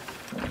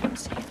 I didn't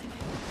see anything.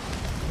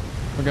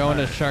 We're going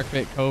to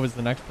Sharkbait Cove is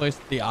the next place.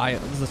 The isle,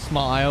 the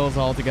small isles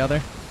all together.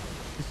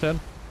 You said.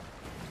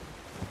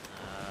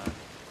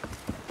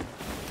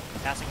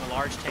 Passing a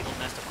large tangled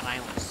nest of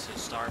islands to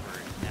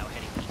starboard, now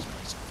heading east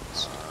by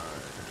southwest.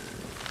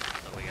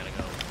 So we gotta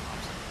go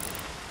opposite.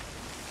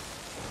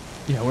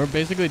 Yeah, we're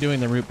basically doing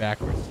the route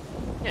backwards.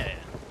 Yeah, Did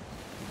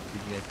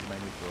you guys see my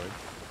new sword?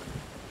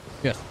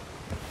 Yes.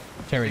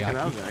 Check it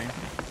out, Teriyaki. guy. in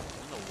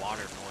the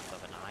water north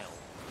of an isle.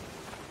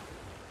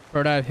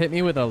 Birdive, hit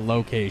me with a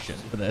location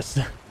for this.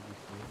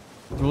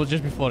 We'll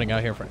just be floating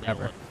out here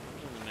forever. In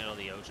the middle of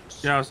the ocean.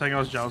 Yeah, I was saying I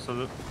was jealous of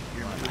it.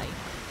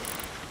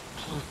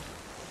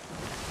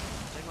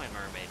 Take my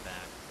mermaid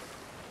back.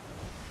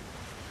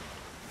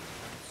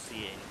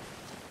 See it.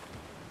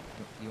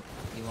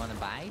 You want to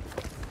buy?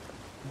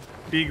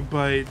 Big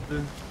bite.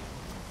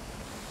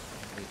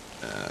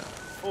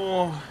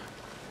 Oh,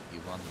 You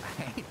want to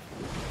buy?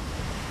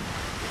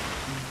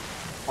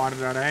 wanted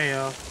that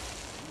AO. Oh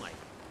my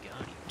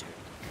god, you dirty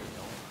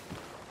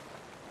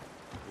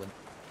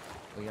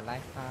Would you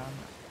like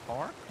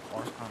pork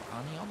or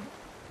onion?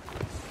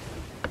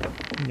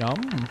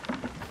 Yum.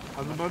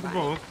 How's about the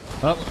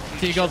both? Oh,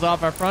 seagulls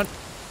off our front.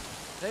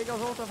 There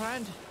goes also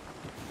friend.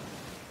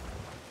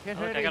 Get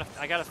Oh, look, ready.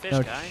 I got a fish,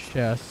 No guys.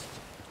 chest.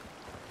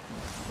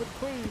 Good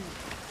queen.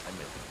 I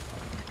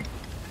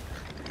missed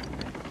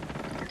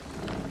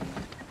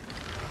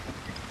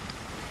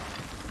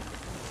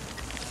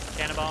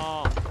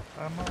Cannonball.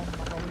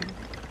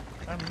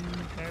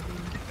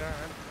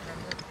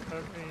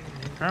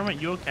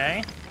 Kermit, you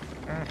okay?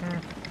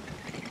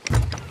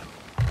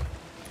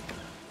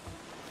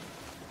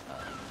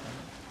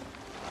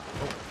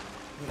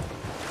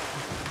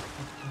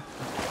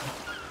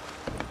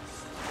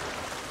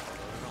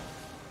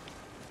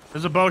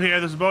 There's a boat here.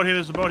 There's a boat here.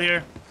 There's a boat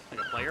here. Like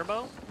a player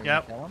boat? We're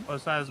Yep. gonna kill him? Other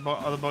side is the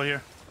other boat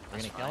here. We're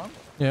gonna kill him?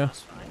 Yeah. That's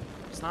fine.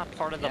 It's not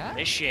part of the Yeah?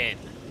 mission.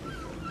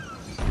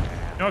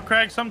 You know what,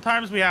 Craig?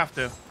 Sometimes we have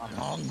to. I'm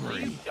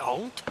hungry. You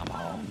don't? I'm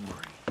hungry.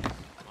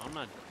 I'm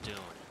not doing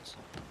it.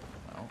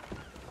 Well,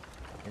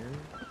 here's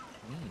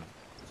me.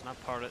 It's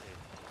not part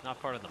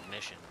of the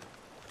mission.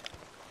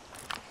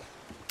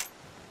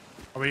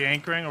 Are we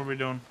anchoring or are we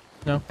doing?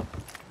 No.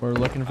 We're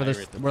looking for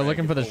this. We're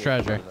looking for this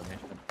treasure. Man,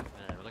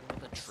 we're looking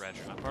for the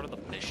treasure, not part of the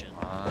mission.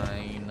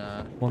 Fine.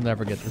 We'll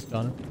never get this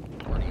done.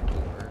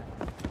 44.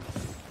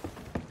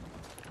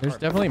 There's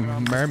definitely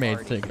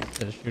mermaids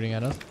that are shooting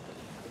at us.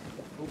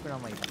 Open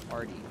on my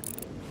party.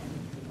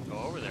 Go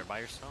over there by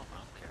yourself. I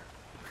don't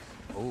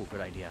care. Oh,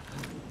 good idea.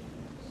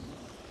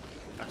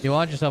 You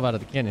launch yourself out of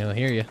the canyon, he'll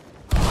hear you.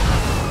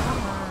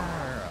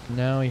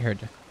 No, he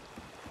heard you.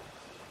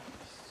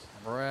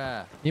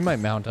 Bruh. He might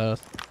mount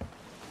us.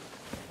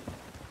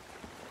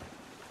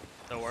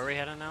 So where are we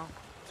heading now?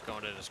 Just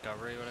going to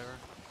Discovery, whatever.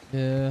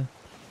 Yeah.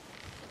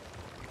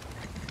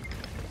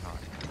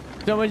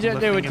 Someone said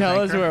they Lifting would his tell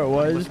us anchor. where it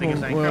was Lifting his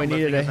when anchor. we I'm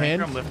needed a lifting his anchor.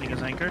 hint. I'm lifting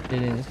his anchor. They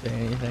didn't say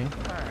anything.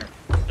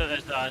 So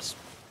there's it's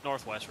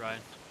northwest, right?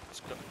 Let's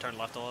go, turn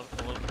left a little.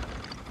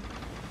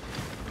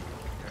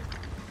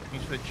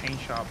 Thanks for the chain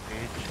shop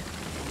page.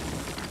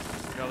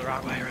 Go the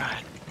wrong way,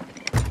 right?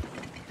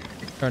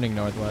 Turning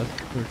northwest.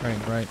 We were turning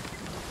right.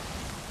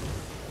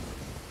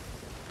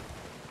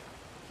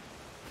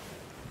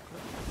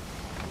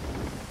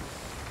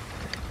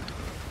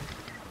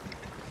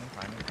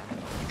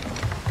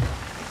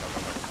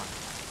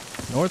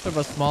 North of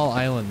a small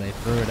island, they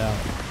threw it out.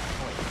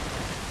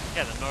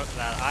 Yeah, the north of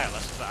that isle.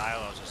 That's the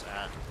isle I was just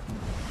at.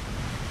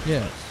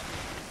 Yeah.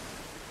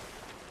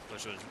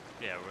 Which was,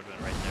 yeah, we would have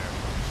been right there.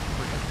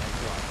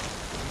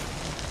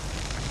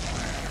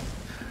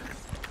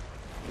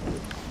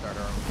 Start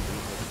our own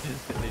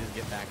fleet. They just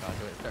get back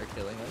onto it and start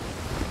killing us.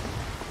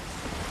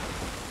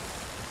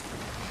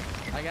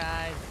 Hi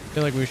guys. I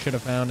feel like we should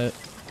have found it.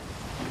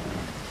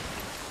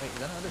 Wait, is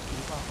that another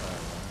sleep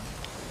off?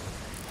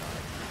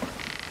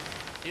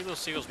 See those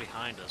seagulls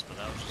behind us, but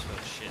that was just for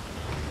the shit.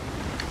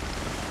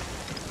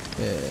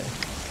 Yeah.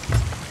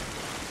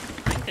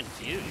 I'm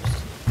confused.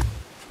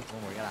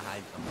 Oh, we gotta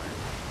hide somewhere.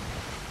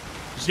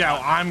 Yeah,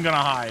 well, I'm gonna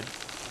hide.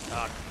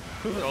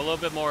 Go a little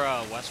bit more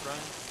west, Ryan.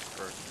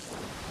 Or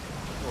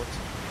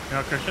You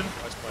know, Christian?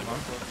 west by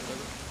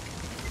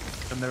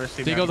north. I've never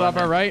seen Seagulls that off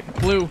our right.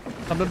 Blue.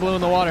 Something blue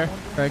in the water.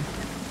 Craig.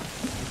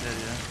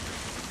 Yeah.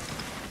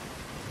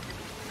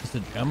 It's a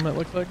gem, it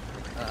looks like.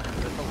 That's a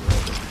little bit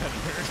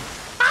better.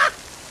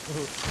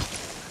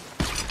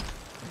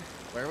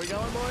 Where are we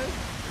going, boys?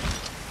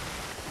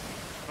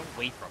 Don't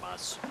wait from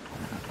us.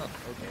 Oh,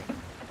 okay.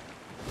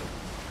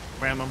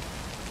 Random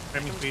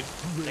speed.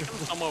 Take them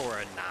somewhere where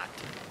we're not.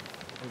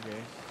 Okay.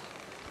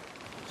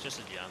 It's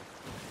just a gem.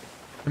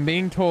 I'm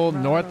being told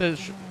north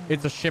is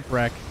it's a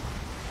shipwreck.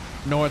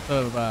 North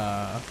of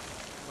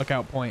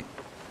Lookout Point.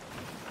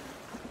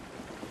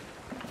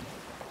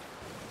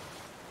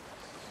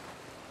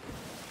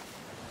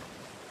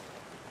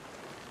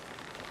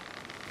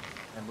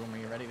 And Boomer,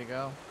 you ready to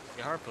go?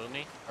 You harpoon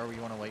me. Or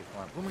you want to wait for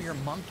him? Boomer, your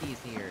monkey's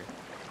here.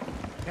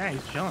 Yeah,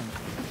 he's chilling.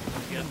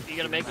 You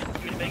gonna make it?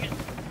 You gonna make it?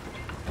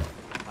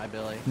 Hi,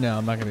 Billy. No,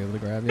 I'm not gonna be able to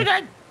grab you.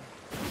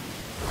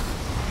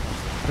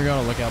 We're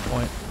going to Lookout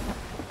Point.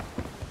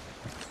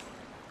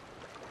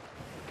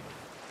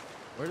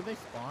 Where do they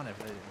spawn? If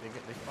they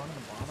spawn in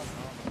the bottom?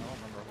 I don't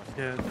remember what.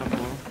 Yeah, down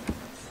below.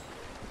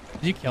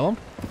 Did you kill him?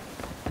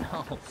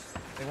 No,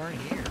 they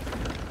weren't here.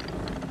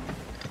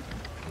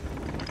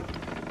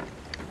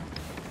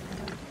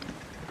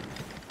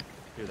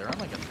 Dude, they're on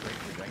like a straight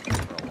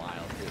trajectory for a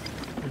while, too.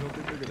 I don't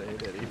think they're gonna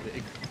hit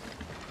anything.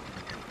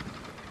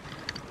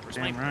 Where's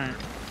Damn my right.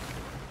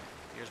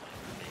 Here's my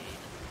grenade.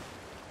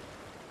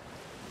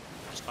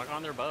 Just tuck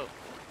on their boat.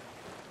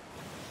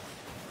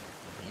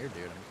 Here,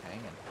 dude, I'm just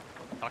hanging.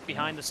 Tuck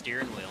behind the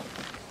steering wheel.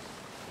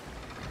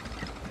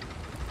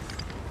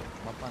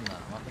 I'm up on the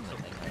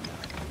thing right now.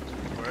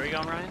 Where are you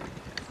going, Ryan?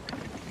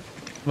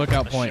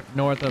 Lookout A Point. ship.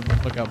 North of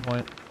Lookout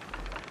Point.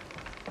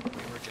 We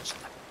were just.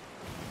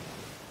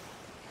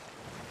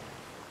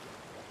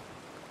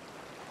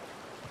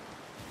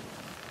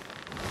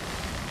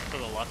 To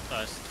the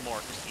left,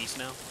 more east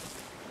now.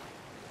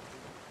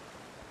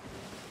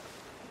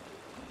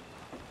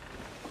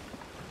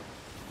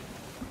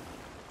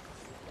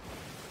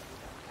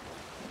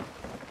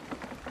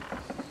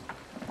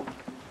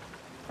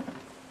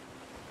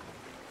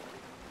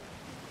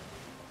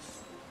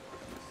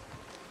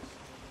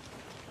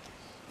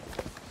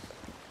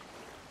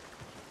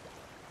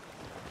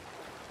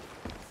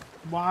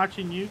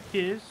 Watching you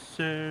kiss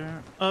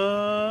her.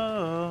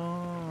 Oh.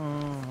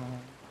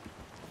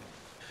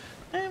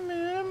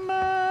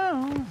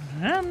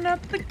 I'm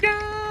not the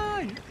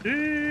guy you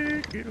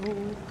take it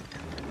home.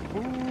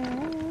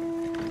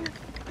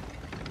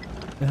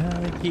 I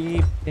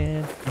keep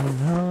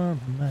dancing on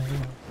my.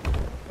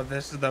 But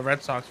this is the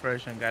Red Sox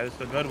version, guys. It's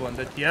the good one.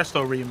 The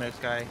Tiesto remix,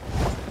 guy.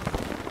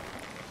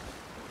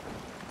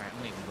 Alright,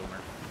 I'm leaving, Boomer.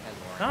 That's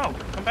boring. No,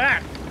 come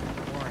back.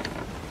 Boring.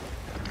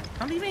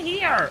 I'm even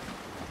here.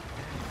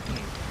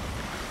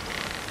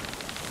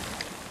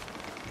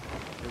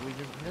 Did we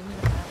just, he doesn't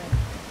even have it.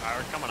 Alright,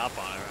 we're coming up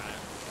on it, right?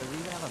 Does he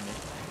even have a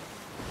mission?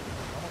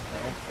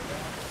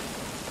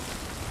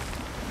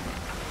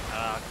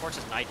 Of course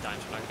it's nighttime,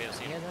 so we're not gonna be able to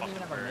see He any doesn't fucking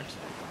even have a birds.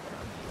 mission.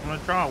 I'm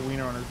gonna draw a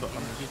wiener on his butt.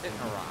 He's hitting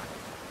a rock.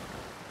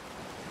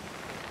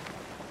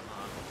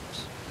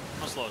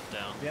 I'll slow it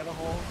down. Do you have a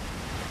hole?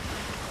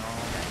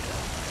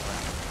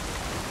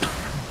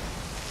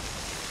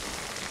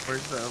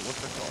 Where's the, what's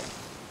it called?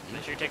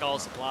 Make sure you take all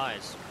the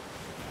supplies.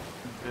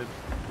 Good.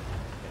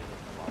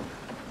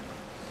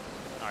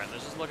 Alright,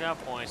 this is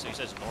Lookout Point, so he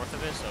says north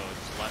of it, so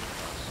it's left of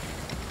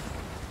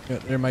us. Yeah,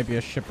 there might be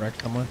a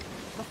shipwreck somewhere.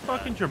 The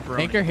fucking jabroni.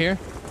 Anchor here.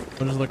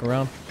 We'll just look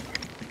around.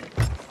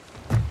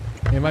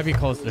 It might be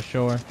close to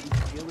shore.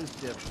 Steal his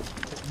ship.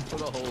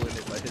 Put a hole in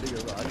it by hitting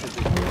a rock.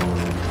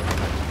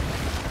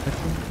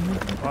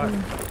 What?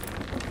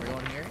 We're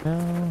going here?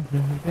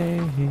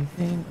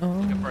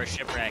 Looking for a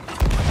shipwreck.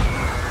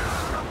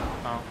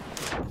 Oh.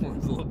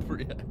 It's a little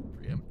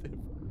preemptive.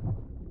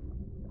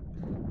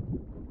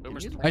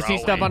 Boomer's I see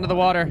stuff under the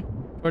water.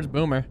 Towards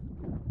Boomer.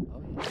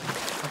 Oh, yeah.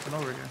 Nothing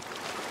over here.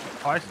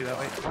 Oh, I see that.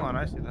 Wait, hold on.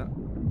 I see that.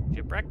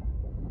 Shipwreck?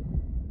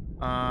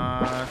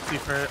 See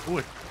for.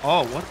 Ooh.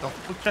 Oh, what the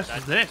fuck chest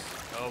is this?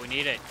 Oh, we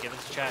need it. Give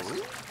us the chest.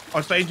 Oh,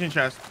 it's the ancient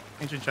chest.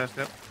 Ancient chest,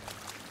 yep.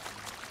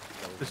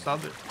 This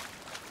other.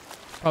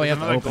 Probably There's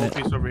have to another open gold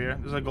it. piece over here.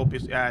 There's a gold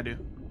piece. Yeah, I do.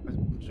 I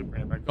should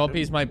bring it back. Gold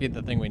piece might be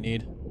the thing we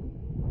need.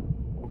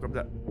 We'll grab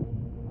that.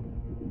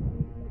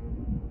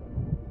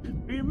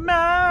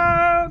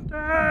 Remember.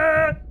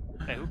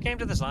 Hey, who came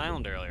to this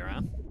island earlier,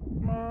 huh?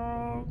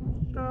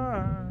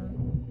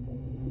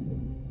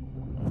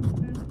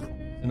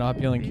 An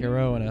opulent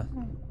hero and a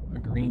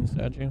green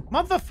statue.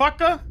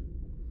 Motherfucker!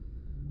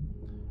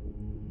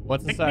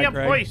 What's Pick inside, me up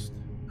Craig? first.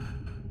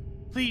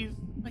 Please,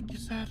 like you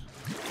said.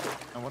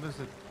 And what is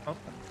it? Oh.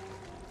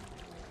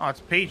 Oh,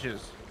 it's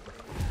pages.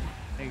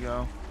 There you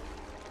go.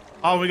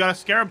 Oh, we got a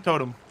scarab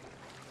totem.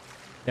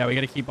 Yeah, we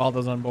got to keep all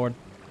those on board.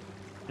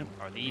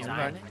 Are these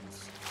Alright.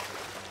 islands?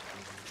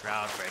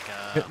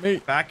 Shroudbreaker. Hit me.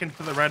 Back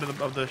into the right of the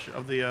what's it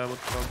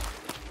called?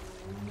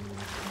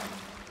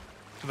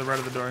 To the right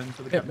of the door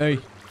into the Hit cabin.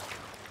 me.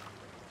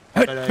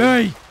 Hit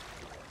me.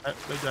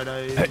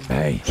 Hit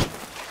me.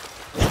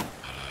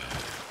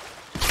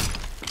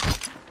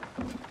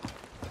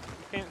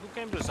 Who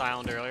came to this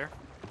island earlier?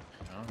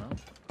 I don't know.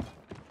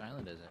 Which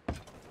island is it?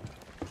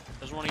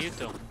 There's one of you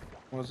two.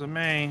 Wasn't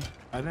me.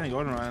 I didn't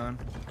go to an island.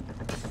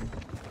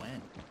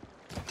 When?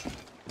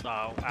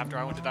 After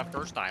I went to that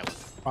first island.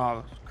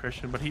 Oh,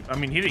 Christian, but he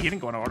didn't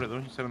go in order though.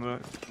 He said on the.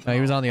 No,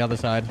 he was on the other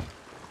side.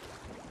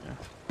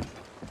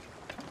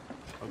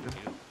 Okay.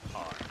 You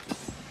are.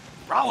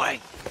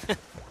 Rowing!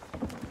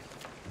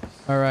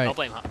 All All right. I'll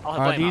blame. I'll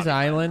Are blame these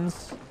Hobby.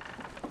 islands?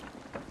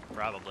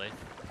 Probably.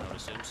 I would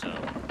assume so.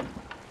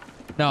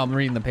 No, I'm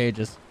reading the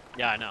pages.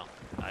 Yeah, I know.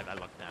 I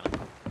looked at it.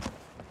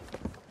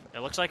 It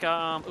looks like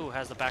ooh, it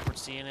has the backward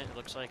C in it. It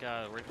looks like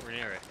we're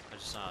near it. I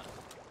just saw it.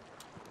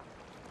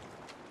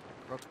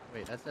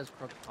 Wait, that says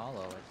Crooked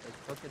Hollow. It says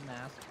Crooked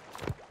Mask.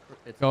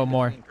 It's Go in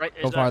more. between- Right.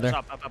 Go farther.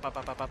 Up.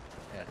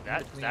 Yeah,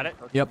 in Is between that it?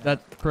 Crooked Yep, Mask-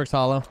 that's Crook's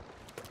Hollow.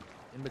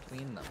 in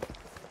between them.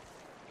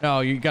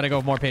 No, you gotta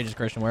go more pages,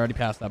 Christian. We're already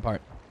past that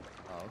part.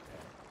 Oh,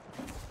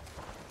 okay.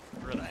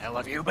 Where the hell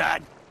have you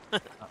been?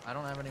 I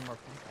don't have any more.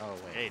 Oh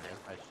wait, Hey, there's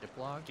my ship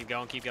log. Keep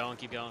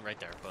going. Right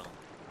there. Boom.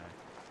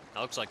 That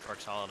looks like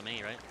Crook's Hollow to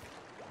me, right?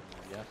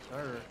 Yes,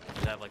 sir.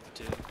 Does it have like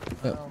the two?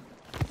 Well,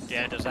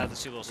 Yeah, it does have the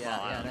two little small yeah,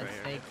 islands then right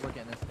here. Snake. We're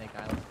getting the Snake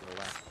Island to the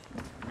left.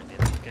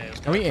 Okay, let's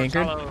Are go we to Crook's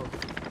anchored? Hollow.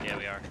 Yeah,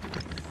 we are.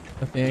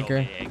 With the You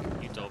anchor.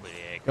 told me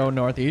the anchor. Go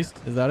northeast.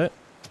 Is that it?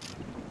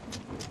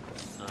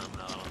 No.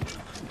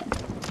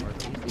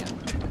 Northeast,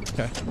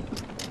 yeah.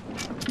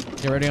 Okay.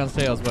 Get ready on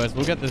sails, boys.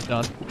 We'll get this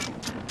done.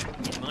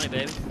 Easy money,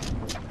 baby.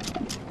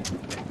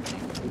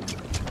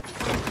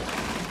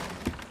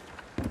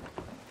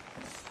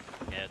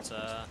 Yeah, it's Do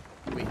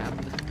we have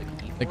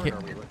the key for it, or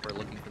we're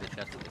looking for the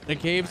chest? With The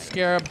key cave inside it?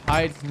 scarab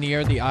hides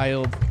near the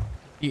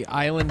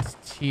island's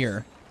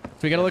tier. So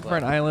we gotta look for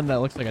an island that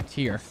looks like a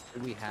tier. Do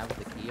we have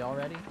the key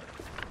already? I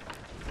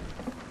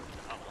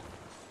don't know.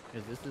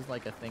 Because this is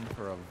like a thing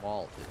for a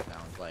vault. It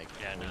sounds like.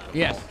 Yeah, no.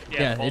 Yes.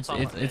 Yeah, Yeah, vault's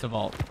on it's a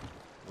vault.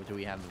 Well, do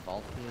we have the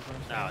vault key? Is what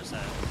I'm No,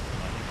 saying? it's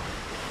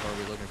that. Or are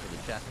we looking for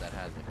the chest that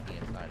has the key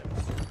inside of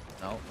it?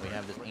 No, we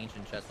have this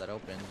ancient chest that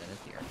opens and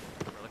it's here.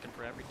 We're looking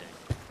for everything.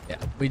 Yeah,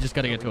 we just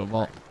gotta get to a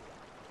vault.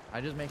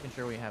 I'm just making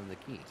sure we have the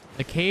key.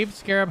 The cave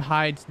scarab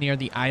hides near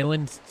the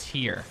island's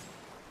tier.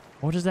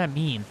 What does that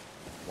mean?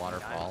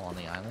 Waterfall on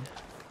the island.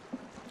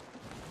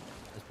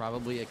 There's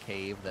probably a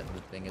cave that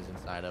the thing is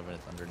inside of, and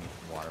it's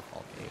underneath the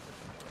waterfall cave or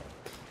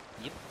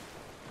something. Yep.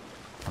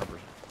 Harbor.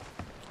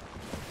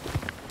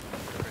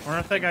 I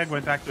don't think I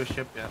went back to a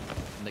ship yet.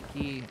 And the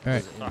key All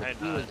right. was, Go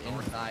ahead, was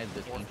north- inside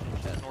this north-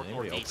 ancient chest. north- Did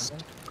anybody northeast.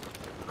 open it?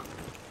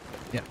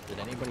 Yeah. Did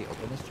anybody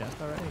open this chest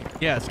already?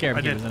 Yeah, scarab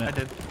I key did. was in it. I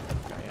did.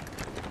 Okay, yeah.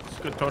 It's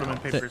good totem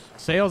and papers.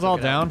 Sails all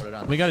Took it out and put it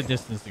down. on We the got a ship.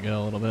 distance to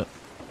go a little bit.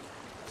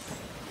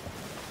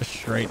 Just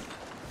straight.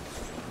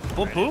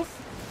 Full poof?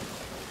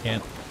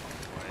 Can't.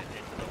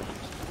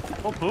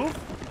 Full poof?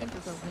 Into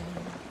the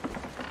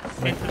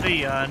wind. Into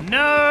the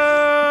unknown!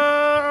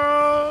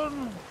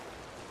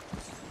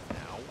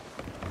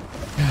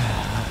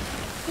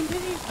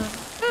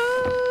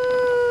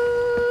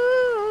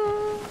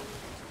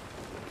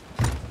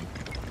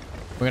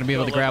 We're gonna be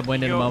able to grab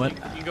wind in a moment. You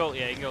can go,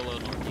 yeah, you can go a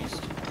little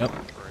northeast. Yep. Or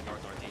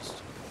northeast.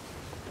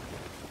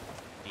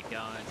 Keep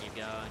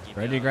going.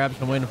 Ready to grab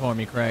some wind for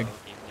me, Craig.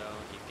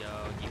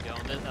 Keep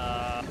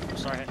going.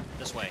 Sorry,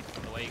 this way.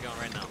 The way you're going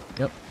right now.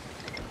 Yep.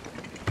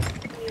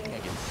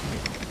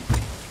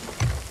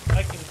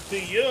 I can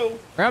see you.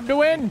 Grab the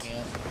wind.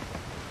 Can't.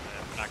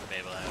 I'm not gonna be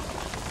able to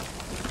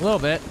have A little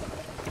bit.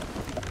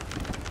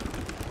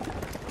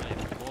 not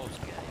even close,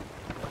 guy.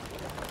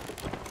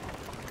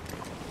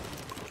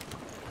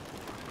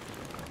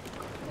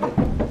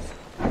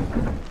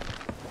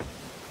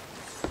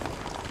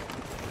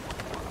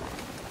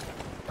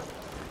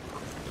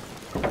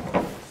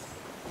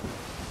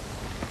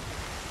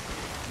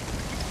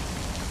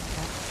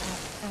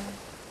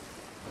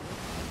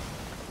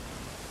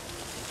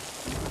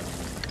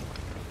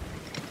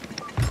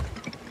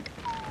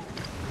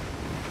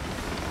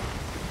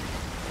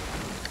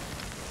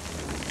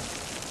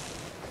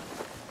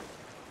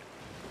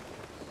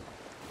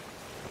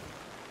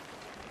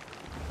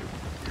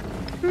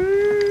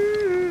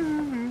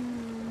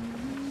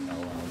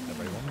 How's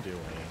everyone doing?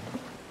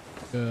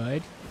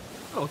 Good.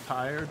 So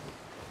tired.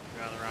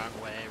 You're going the wrong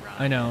way. Wrong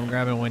I know. I'm way.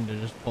 grabbing wind to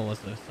just pull us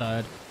to the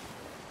side.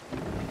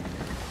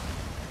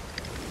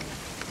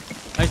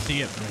 I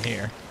see it from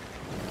here.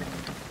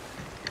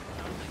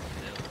 I don't think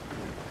you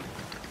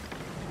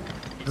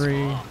do. He's 3.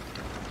 small.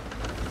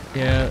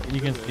 Yeah,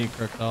 you can see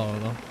Crook's Hollow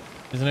though.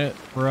 Isn't it?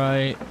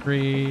 Right.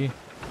 3,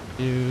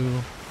 2,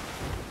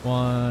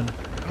 1.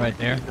 Right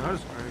there. He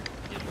does, Greg.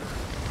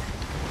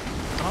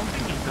 I don't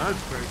think he does,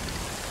 Greg.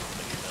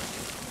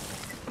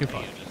 Too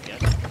far. You just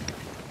guessing.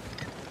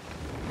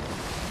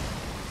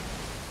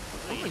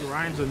 I don't think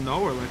Ryan's a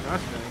knower like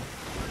us, man.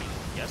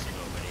 Guessing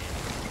over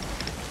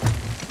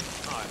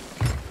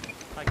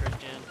Hi,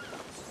 Christian.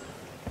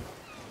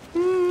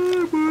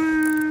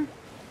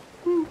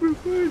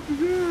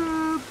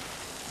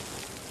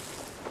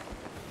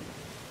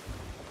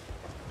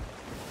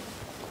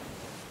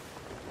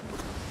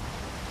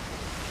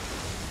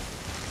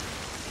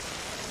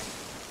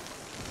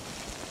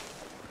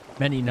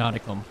 Many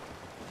nauticum.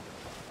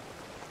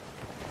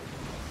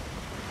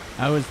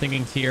 I was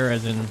thinking tier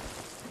as in...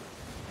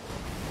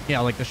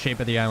 Yeah, like the shape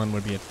of the island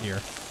would be a tier.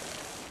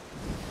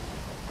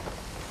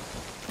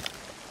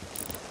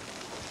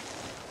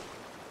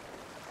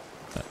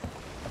 But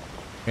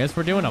I guess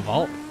we're doing a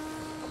vault.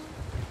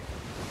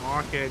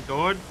 Okay,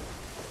 good.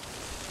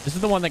 This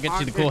is the one that gets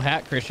you the cool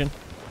hat, Christian.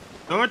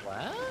 Good.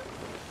 What?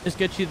 Just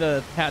get you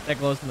the hat that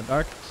glows in the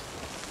dark.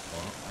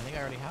 Well, I think I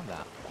already have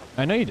that.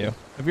 I know you do.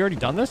 Have you already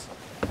done this?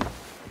 I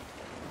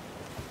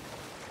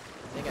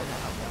think I have,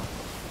 yeah.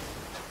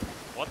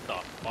 What the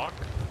fuck?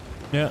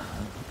 Yeah.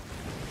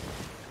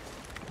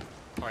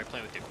 Probably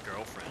playing with your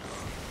girlfriend.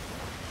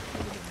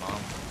 Maybe with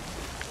mom.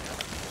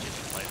 She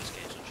doesn't play this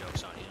game, so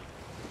joke's on you.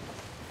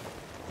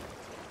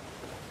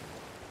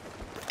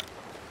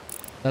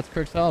 That's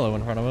Kirk's Hollow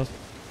in front of us.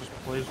 Just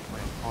plays with my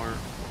car.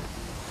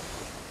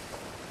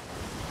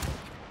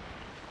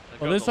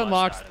 Go Well, to this the left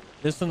unlocks side of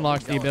it. this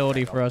unlocks the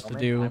ability for us to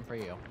do For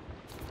you.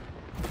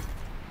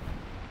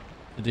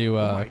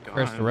 Oh my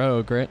Curse the God.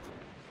 Rogue, right?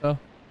 So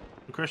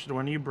Christian,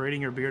 when are you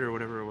braiding your beard or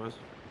whatever it was?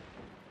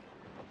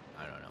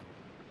 I don't know.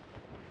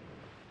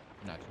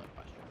 An excellent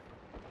question.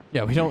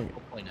 yeah, we don't.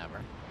 Hopefully never.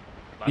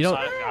 Left You don't-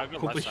 side, I'll go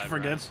Hopefully left she side,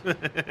 forgets. Just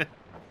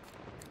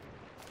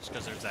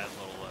because there's that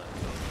little.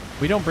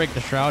 We don't break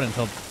the shroud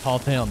until Tall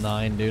Tale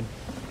 9, dude.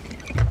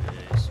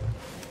 Is.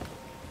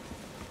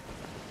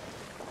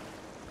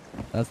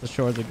 That's the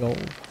Shores of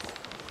Gold.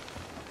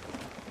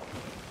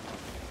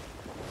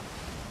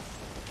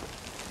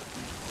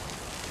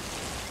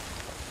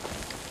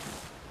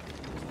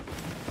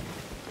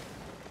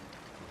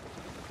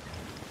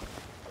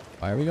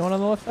 Why are we going on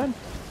the left side?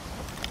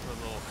 Where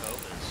the little cove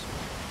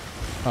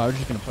is. Oh, we're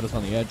just gonna put us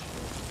on the edge.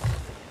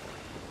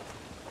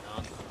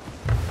 No.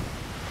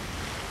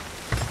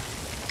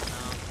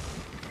 No.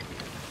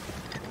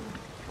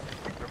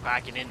 We're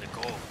backing in the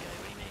cove. Yeah,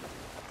 what do you mean?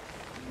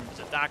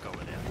 There's a dock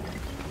over there.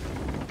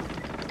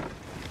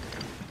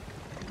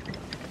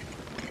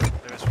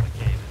 The rest of the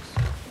cave is.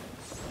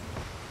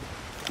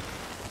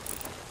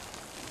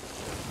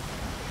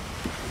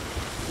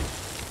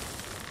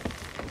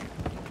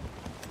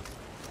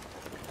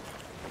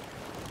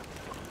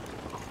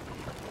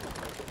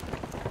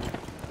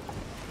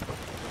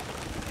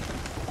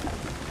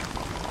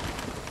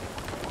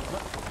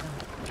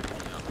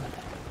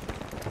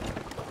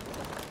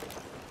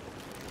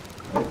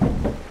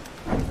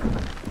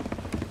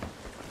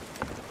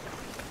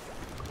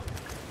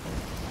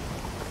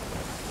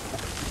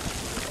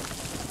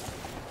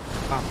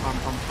 Bum, bum,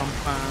 bum, bum,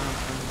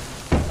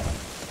 bum.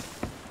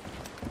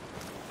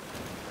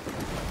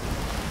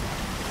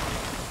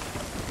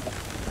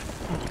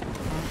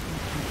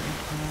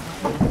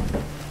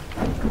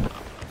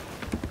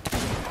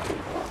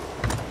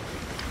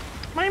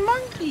 My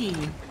monkey!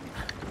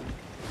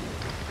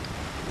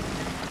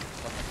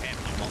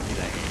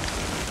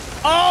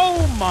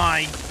 Oh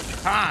my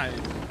god!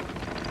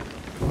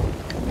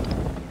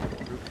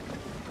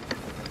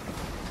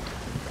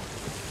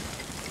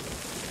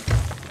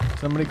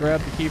 Somebody grab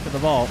the key for the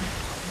vault.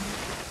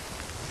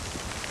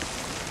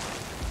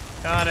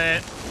 Got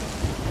it.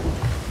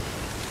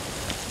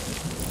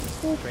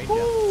 Trade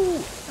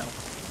you.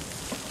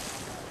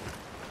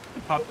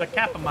 Pop the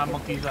cap on my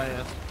monkey's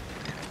ass.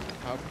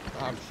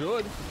 I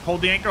should.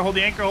 Hold the anchor, hold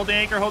the anchor, hold the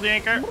anchor, hold the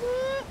anchor.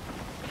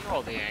 You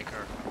hold the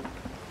anchor.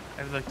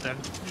 I was like that.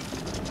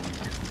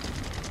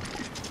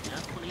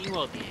 Yeah, you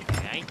hold the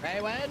anchor, eh?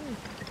 Hey, when?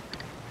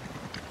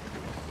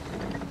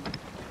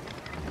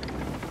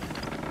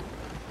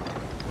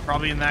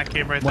 Probably in that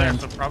cave right When?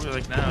 there, so probably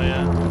like now,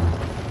 yeah.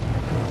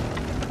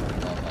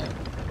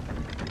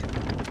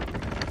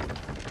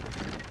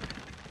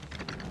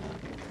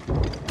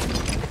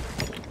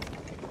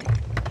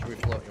 Should we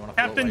float? You want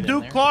to Captain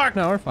Duke Clark!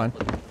 No, we're fine.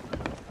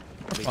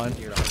 We're fine.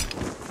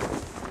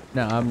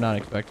 No, I'm not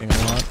expecting a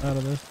lot out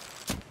of this.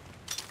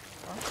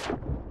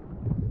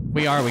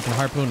 We can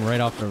harpoon right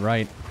off the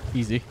right.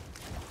 Easy.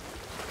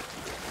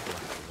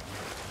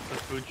 The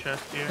food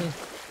chest here.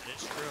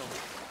 It's true.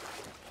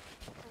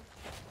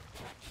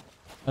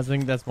 I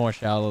think that's more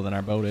shallow than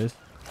our boat is. Do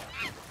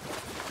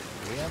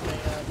we have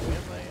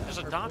a, There's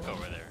a dock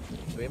over there.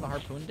 Do we have a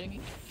harpoon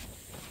dinghy?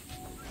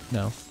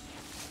 No.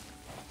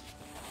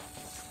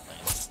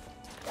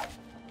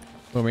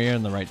 But we're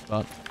in the right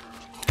spot.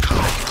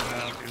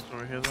 I think it's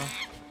over here though.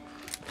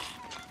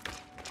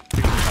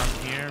 Think it's down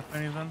here, if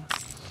anything.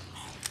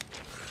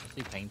 I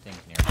see paintings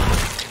near.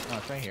 Oh,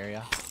 it's right here,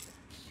 yeah.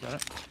 Got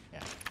it?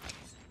 Yeah.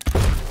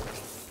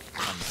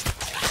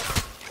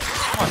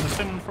 Come on, let's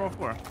sit on the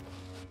floor.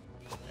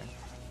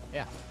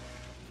 Yeah.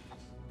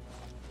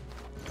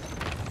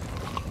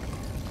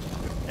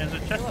 There's a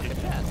chest Look here.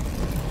 at that.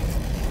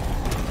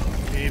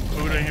 Hey,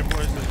 food in here,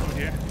 boys. There's food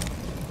here.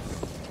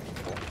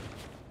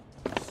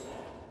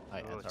 Oh,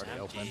 yeah, Oh, it's already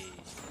open. empty.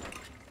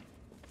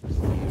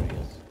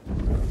 Mysterious.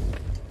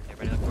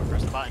 Everybody look for it.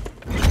 Press the button.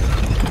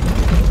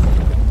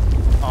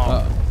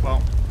 Oh,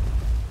 well.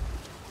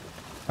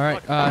 All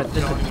right. Going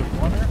in the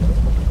corner.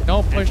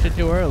 Don't push it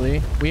too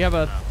early. We have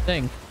a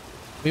thing.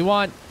 We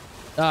want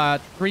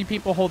 3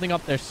 people holding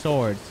up their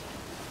swords.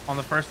 On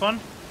the first one?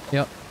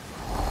 Yep.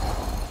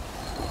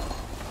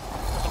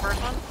 What's the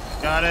first one?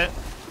 Got it.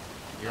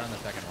 You're on the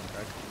second one,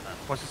 Craig.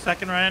 What's the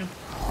second, Ryan?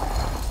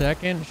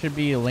 Second should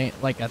be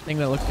like a thing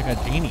that looks like a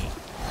genie.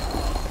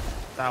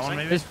 That one,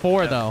 maybe? There's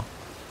 4 Yeah. though.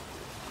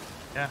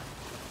 Yeah.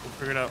 We'll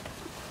figure it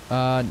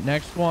out.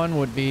 Next one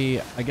would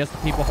be, I guess, the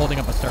people holding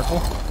up a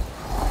circle.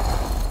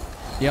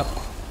 Yep.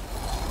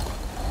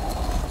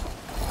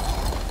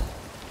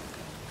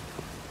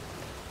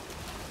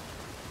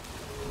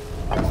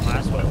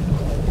 Last one.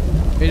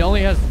 It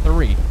only has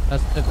 3.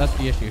 That's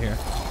the issue here. I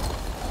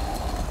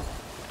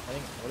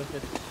think, what if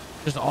it's...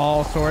 Just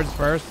all swords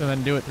first and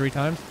then do it 3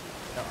 times?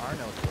 There are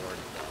no swords,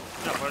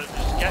 though. No, but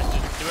just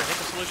do it. Hit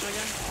the solution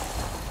again,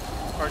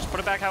 or just put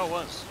it back how it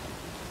was.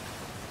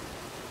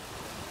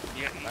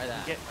 Try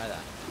that. Try that.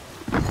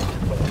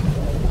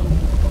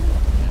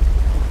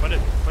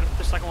 Put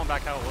the second one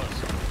back how it was.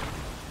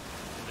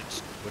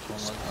 Which one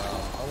was...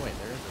 oh, wait,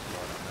 there is a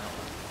sword on that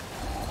one.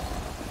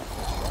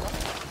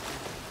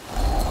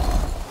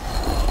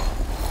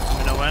 Let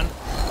me know when.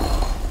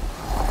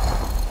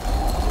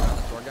 You're on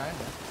the sword guy?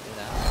 Do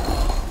that.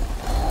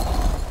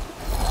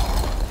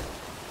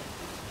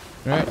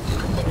 Alright.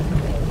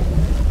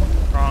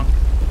 Wrong.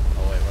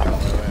 Oh, wait.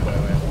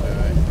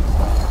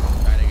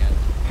 Try it again.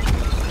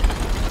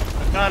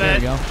 Got There it.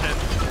 we go. Shit.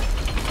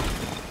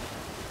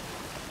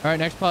 Alright,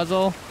 next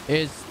puzzle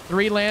is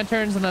 3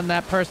 lanterns and then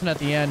that person at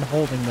the end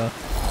holding the...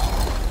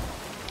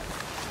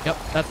 Yep,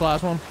 that's the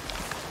last one.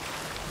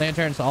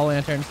 Lanterns, all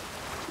lanterns.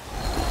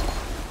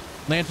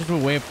 Lanterns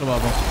with waves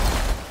above them.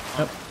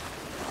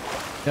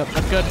 Yep,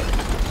 that's good.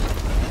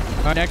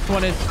 Alright, next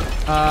one is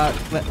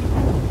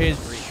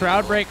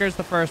Shroudbreaker's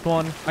the first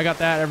one. I got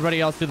that.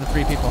 Everybody else do the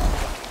 3 people.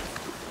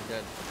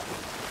 Good.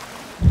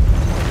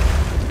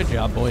 Good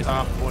job, boys.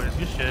 Oh, boys,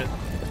 good shit.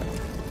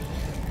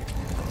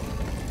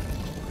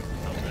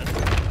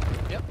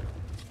 Yep.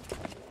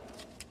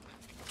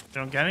 You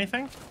don't get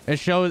anything?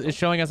 It's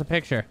showing us a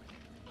picture.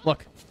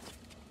 Look.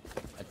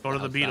 Go to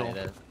the beetle.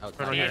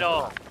 Outside Right here.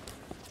 Beetle.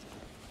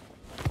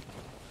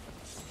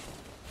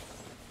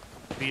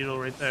 Beetle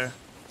right there.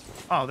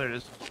 Oh, there it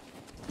is.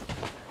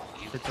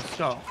 It's a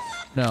skull.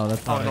 No,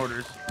 that's Oh, not in it.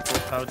 orders.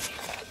 Pouch.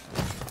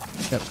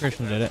 Yep,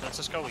 Christian did it. That's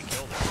a skull we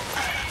killed.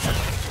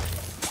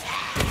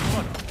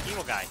 Look,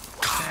 evil guy.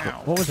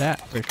 Ow. What was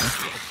that, Christian?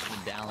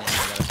 Medallion. We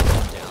gotta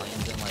put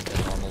medallions in like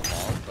a normal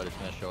vault, but it's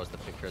gonna show us the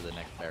picture of the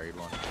next buried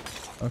one.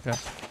 Okay.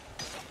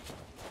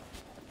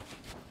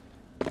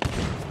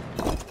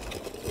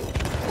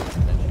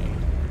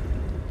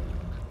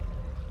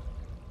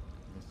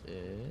 This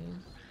is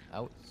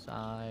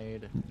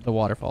outside. The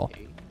waterfall.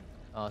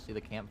 Oh, see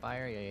the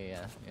campfire?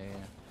 Yeah.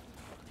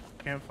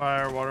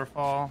 Campfire,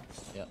 waterfall.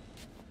 Yep.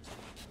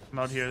 I'm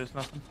out here, there's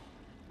nothing.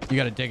 You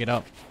gotta dig it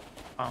up.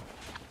 Oh. In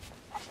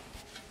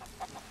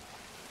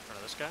front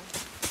of this guy.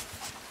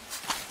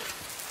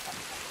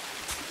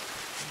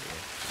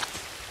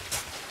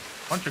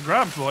 Bunch of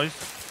grubs, boys.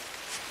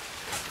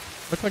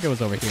 Looks like it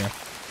was over here. That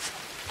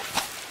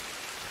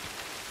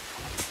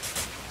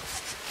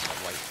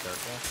white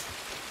circle.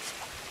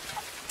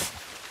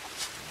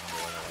 I wonder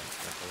where that white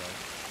circle is.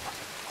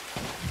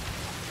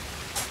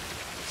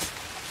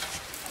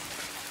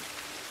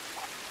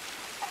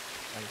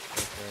 White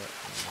circle.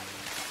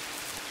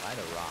 By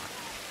the rock.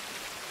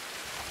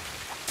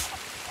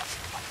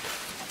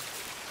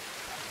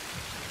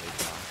 Big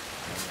rock.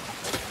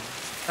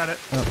 Got it.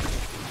 Oh,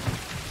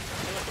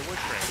 Look at the wood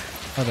frame.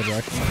 other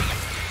direction.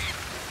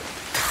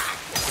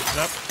 Pick it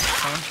up.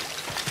 Coming.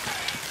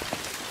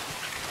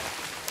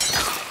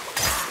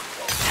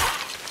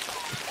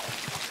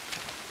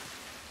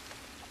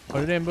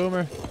 Put it in,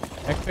 Boomer.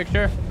 Next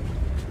picture.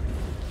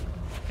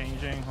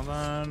 Changing. Hold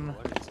on.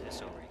 What is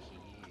this over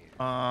here?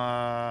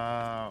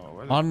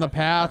 Where On the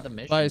path the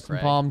mission, by some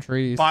Craig. palm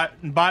trees. Buy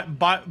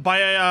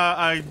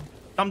a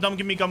dum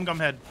give me gum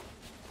head.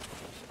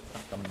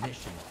 The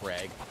mission,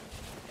 Craig.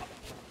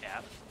 Yeah.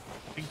 I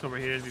think it's over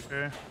here to be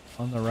fair.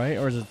 On the right,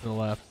 or is it to the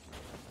left?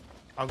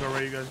 I'll go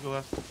right, you guys go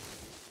left.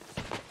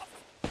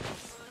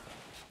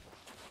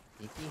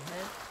 Tiki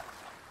head?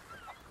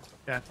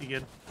 Yeah, you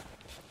good.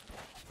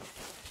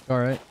 All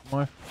right,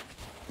 more.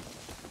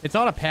 It's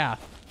on a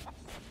path.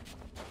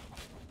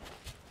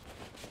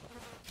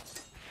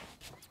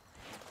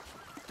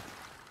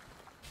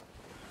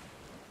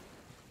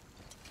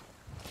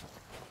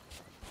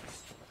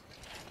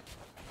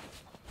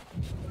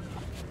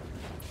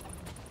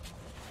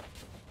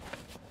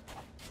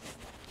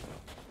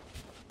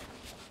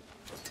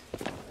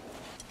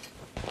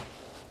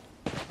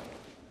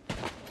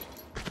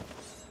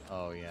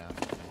 Oh, yeah.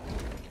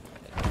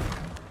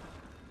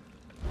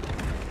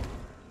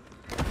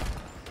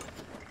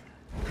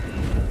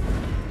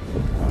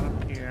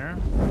 Up here.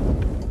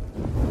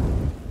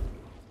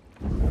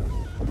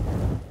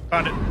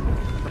 Found it.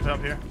 Up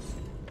here.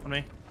 On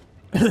me.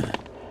 Dig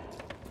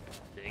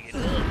it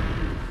up.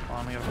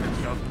 Oh, I got a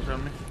skeletons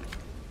around me.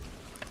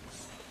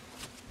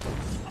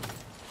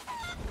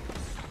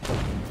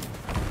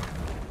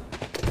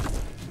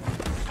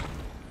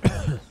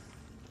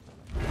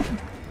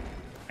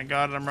 I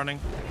got it, I'm running.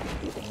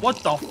 What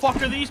the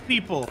fuck are these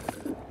people?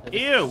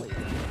 Ew!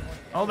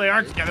 Oh, they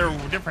aren't they're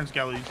different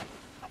skellies.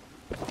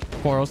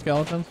 Coral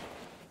skeletons?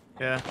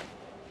 Yeah.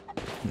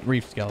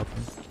 Reef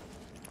skeletons.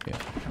 Yeah.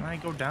 Can I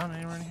go down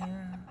anywhere in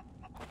here?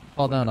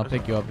 Fall down, I'll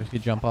pick you up if you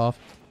jump off.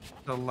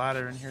 There's a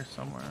ladder in here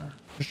somewhere.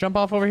 Just jump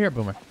off over here,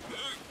 Boomer.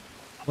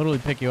 Literally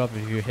pick you up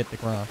if you hit the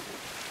ground.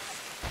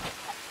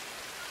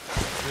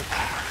 The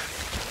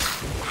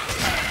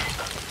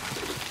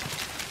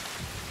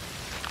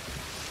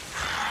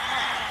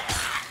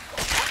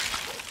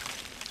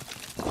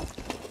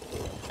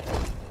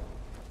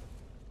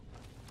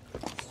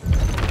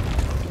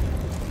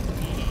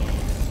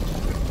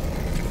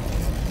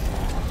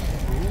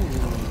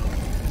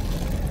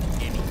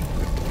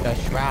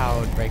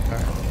SHROUDBREAK.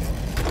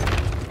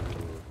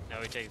 Now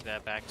we take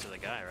that back to the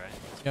guy, right?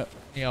 Yep,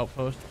 the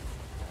outpost.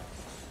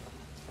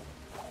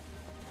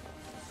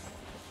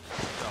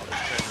 Oh, this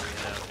treasure we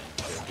have.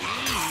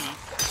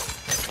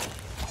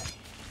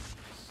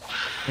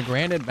 The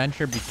grand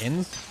adventure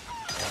begins.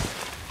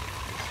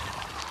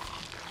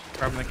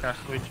 Grabbing the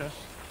castaway chest.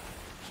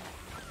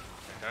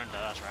 Return to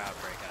us,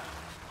 SHROUDBREAK.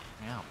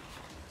 Yeah.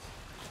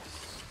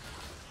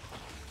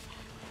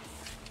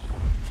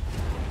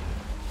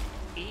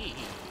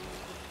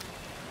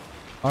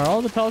 Are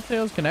all the tall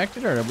tales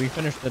connected, or have we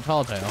finished the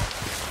tall tale?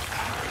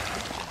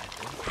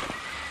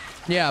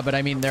 Yeah, but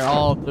I mean, they're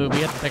all. We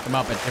have to pick them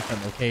up at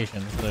different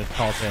locations. The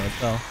tall tale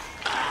itself.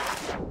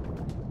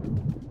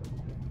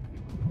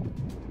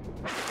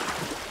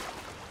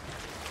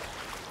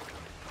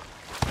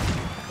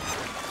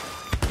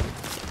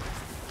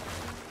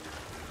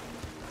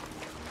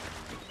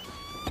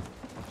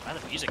 Why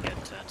the music get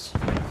intense?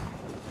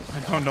 I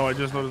don't know. I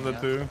just noticed that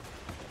too.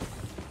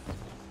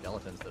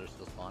 Skeletons that are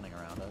still spawning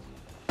around us.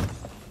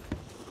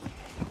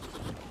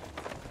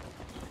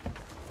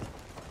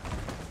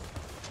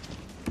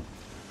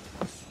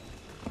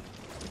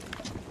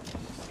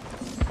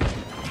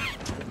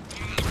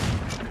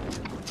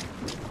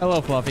 Hello,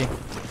 Fluffy.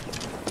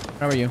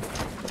 How are you?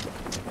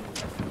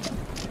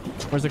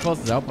 Where's the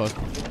closest outpost?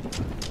 I'm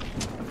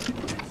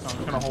just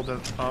gonna hold it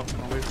at the top.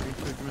 I'll wait for you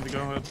to give me the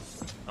go ahead.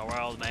 The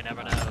world may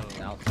never know.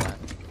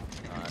 Southwest,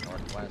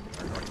 northwest,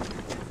 or northeast.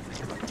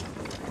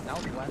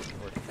 Southwest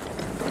or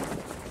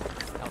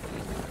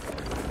southeast.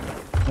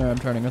 I'm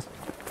turning us.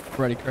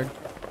 Ready, Craig.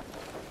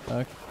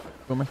 Boomer.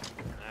 Alright.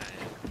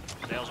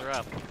 Sails are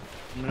up.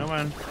 No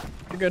man.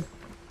 You're good.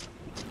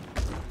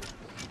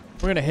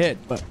 We're gonna hit,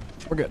 but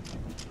we're good.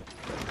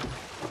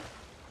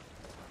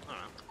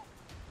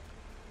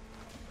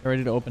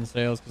 Ready to open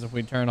sails, because if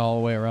we turn all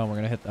the way around, we're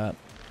gonna hit that.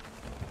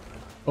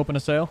 Open a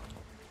sail.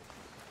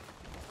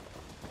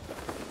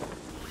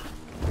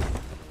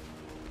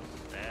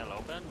 Sail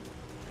open.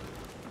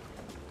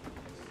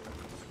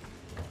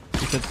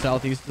 You said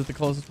southeast is the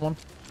closest one?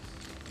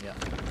 Yeah.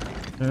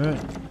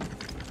 Alright.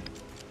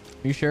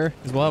 Are you sure?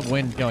 Because we'll have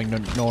wind going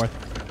north.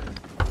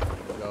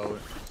 Go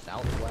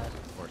southwest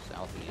or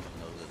southeast,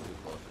 and those are the two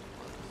closest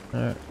ones.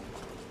 Alright.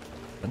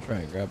 I'm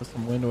trying to grab us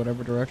some wind,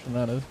 whatever direction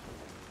that is.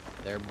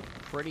 They're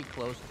pretty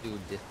close to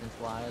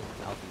distance-wise.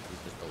 Southeast is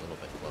just a little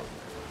bit closer.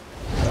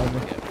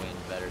 Okay. Get wind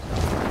better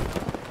southwest.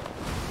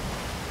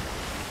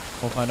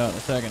 We'll find out in a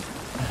second.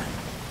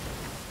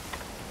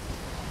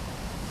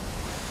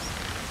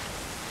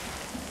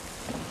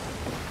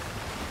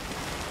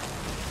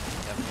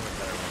 Definitely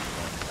better wind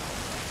going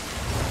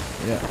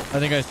southwest. Yeah, I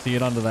think I see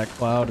it under that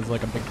cloud as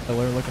like a big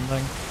pillar looking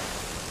thing. I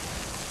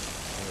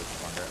think it's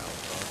Thunder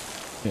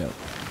Outpost. Yeah.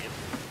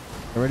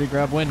 Get ready to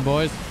grab wind,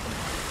 boys.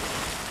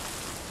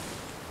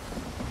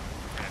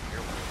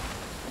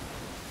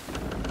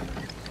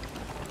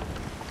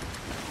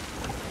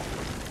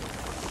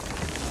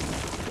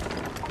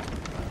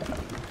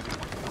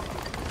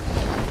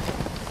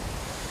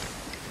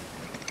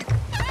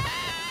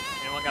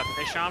 Anyone got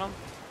fish on them?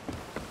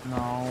 No.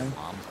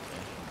 Mom's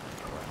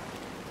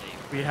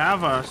We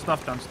have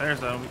stuff downstairs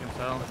though we can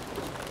sell.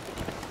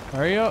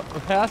 Hurry up,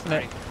 we're passing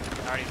it.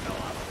 Already fell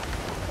off.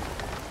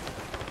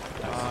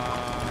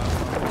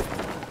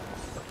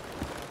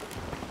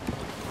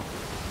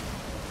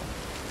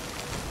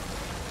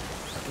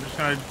 I'm just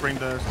gonna bring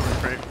the storage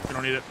crate. We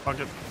don't need it. Fuck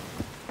it.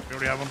 We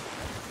already have them.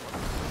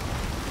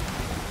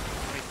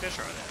 How many fish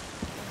are there?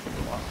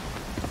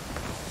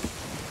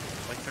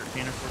 Like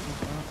 13 or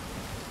 14.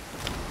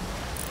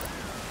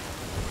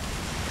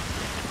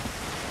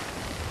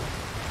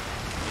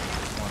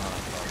 one on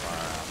above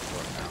our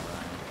floor now,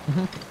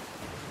 right?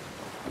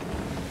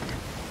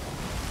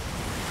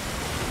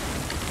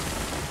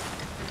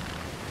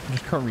 I'm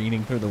just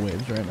careening through the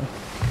waves right now.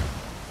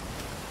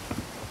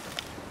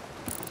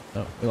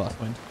 Oh, we lost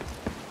wind.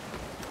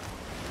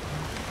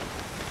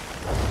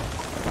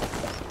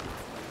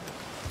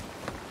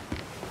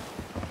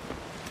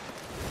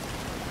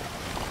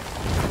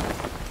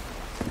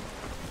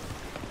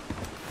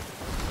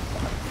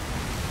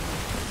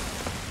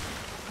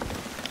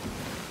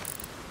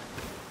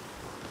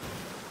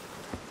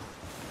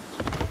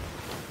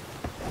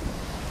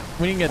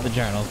 We didn't get the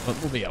journals, but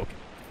we'll be okay.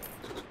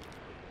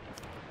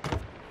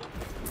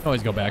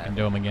 Always go back and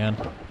do them again.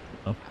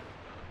 Oh.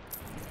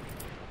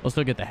 We'll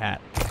still get the hat.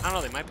 I don't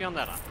know. They might be on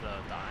that the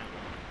island.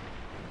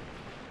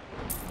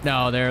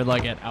 No, they're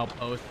like at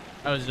outpost.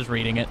 I was just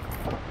reading it.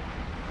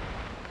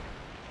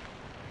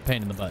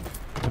 Pain in the butt,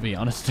 to be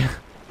honest.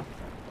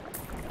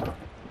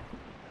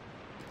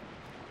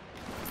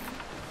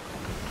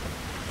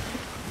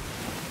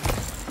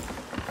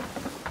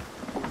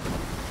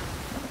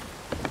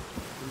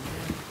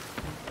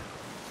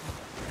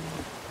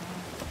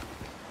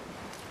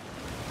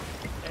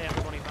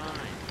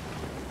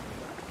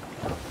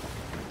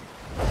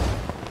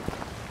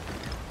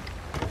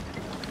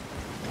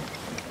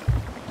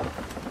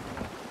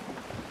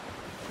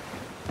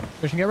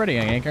 Christian, get ready,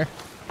 Anchor.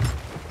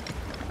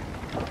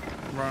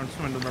 I'm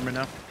swimming to the mermaid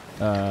now.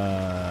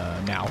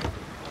 Now.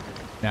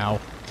 Now.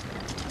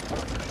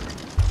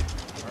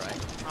 Alright.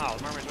 Oh,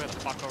 the mermaid's way the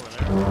fuck over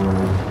there.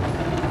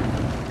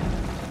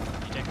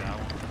 You take that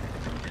one.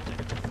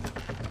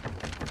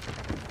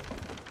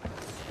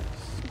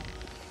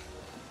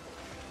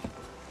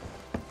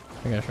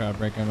 I got a shroud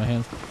breaker in my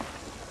hands.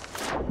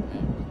 Okay,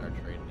 we'll start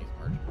trading these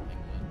merchant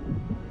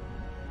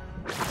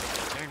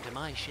things Turn to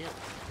my ship.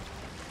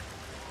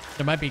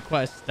 There might be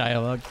quest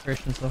dialogue,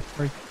 Christian, so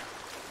free. in.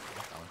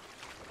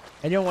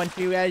 I don't want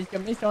you guys to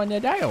miss on the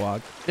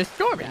dialogue. The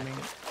story. I'm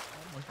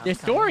The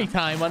story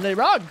time on the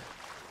rug.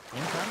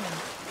 coming.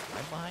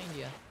 Right behind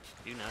you.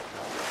 Do not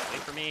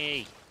wait for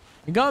me.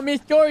 You got me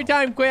story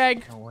time,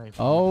 Craig. No way.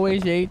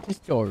 Always ate the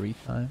story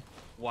time.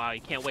 Wow, you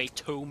can't wait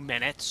 2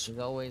 minutes. He's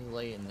always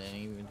late, and then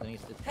he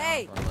sits down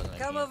Hey, for a minute, I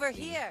come can't over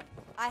see. here.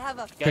 I have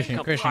a You guys Christian,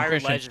 become Christian, pirate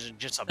Christian. legends and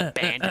just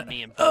abandon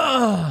me and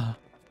Ugh.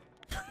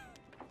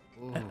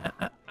 Ooh.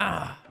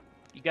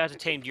 you guys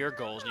attained your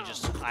goals and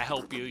I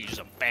help you, you just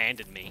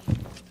abandoned me.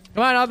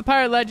 Come on, all the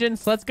pirate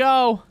legends. Let's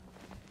go.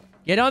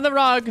 Get on the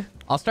rug.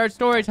 I'll start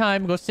story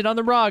time. Go sit on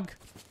the rug.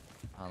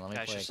 Let me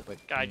Guy play just, a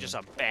quick guy game. just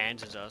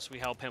abandons us. We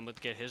help him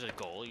get his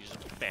goal, he just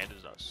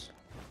abandons us.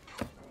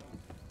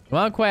 Come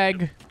on,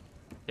 Quag.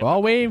 We're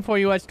all waiting for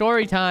you at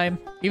story time.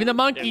 Even the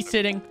monkey's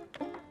sitting.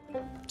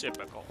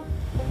 Typical.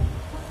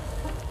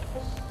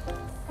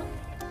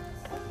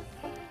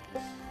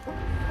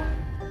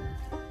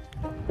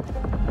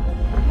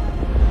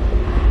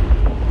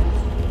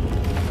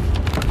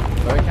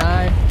 Story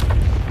time.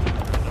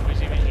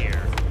 Nobody's even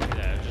here.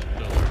 Yeah, just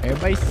build.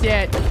 Everybody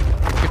sit.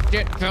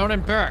 Sit down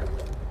and back.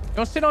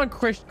 Don't sit on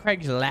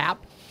Craig's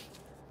lap.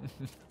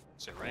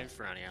 Sit right in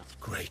front of you.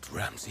 Great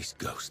Ramsay's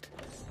ghost.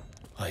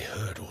 I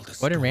heard all the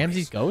What, in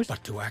Ramsay's stories, ghost?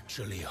 But to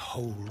actually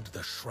hold the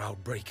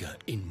Shroudbreaker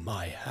in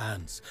my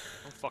hands,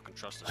 Don't fucking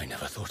trust this. I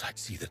never thought I'd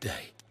see the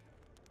day.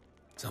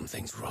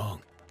 Something's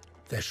wrong.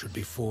 There should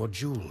be 4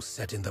 jewels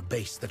set in the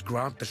base that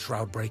grant the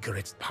Shroudbreaker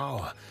its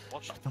power,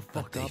 Watch the but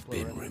fuck they've up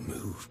been already.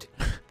 removed.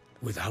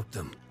 Without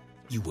them,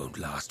 you won't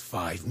last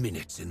 5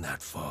 minutes in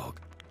that fog.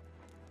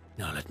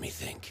 Now let me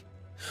think.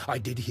 I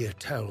did hear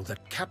tell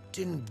that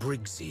Captain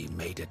Briggsy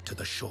made it to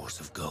the shores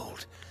of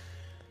gold.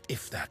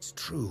 If that's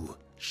true,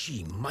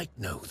 she might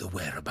know the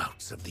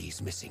whereabouts of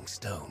these missing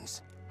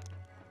stones.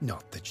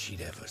 Not that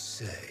she'd ever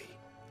say.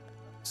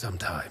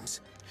 Sometimes,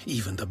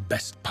 even the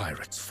best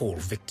pirates fall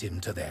victim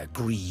to their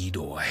greed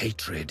or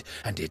hatred,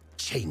 and it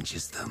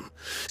changes them,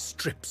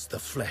 strips the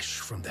flesh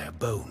from their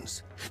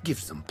bones,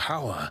 gives them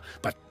power,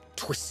 but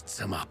twists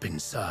them up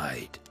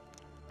inside.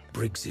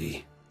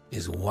 Briggsy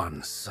is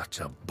one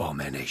such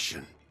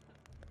abomination.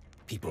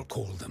 People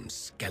call them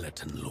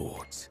skeleton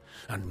lords,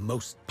 and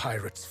most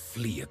pirates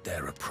flee at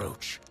their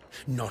approach.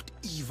 Not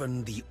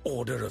even the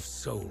Order of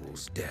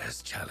Souls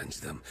dares challenge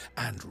them,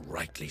 and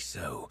rightly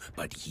so.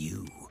 But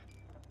you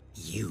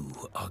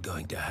are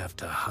going to have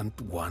to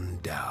hunt one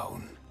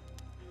down.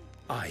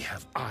 I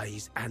have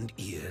eyes and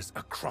ears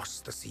across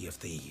the Sea of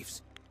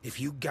Thieves. If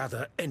you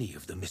gather any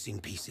of the missing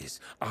pieces,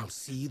 I'll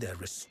see they're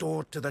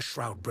restored to the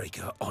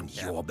Shroudbreaker on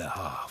your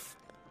behalf.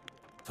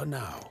 For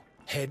now,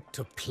 head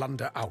to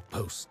Plunder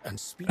Outpost and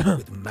speak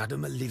with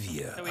Madame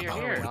Olivia Oh, you're about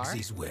here.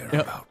 Briggsy's Oh,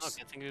 whereabouts.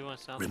 I think we want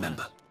south.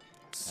 Remember,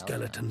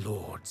 skeleton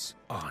lords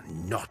are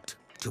not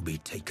to be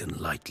taken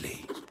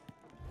lightly.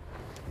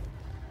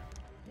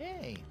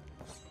 Yay.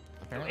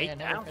 Apparently I Eight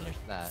never now?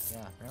 finished that.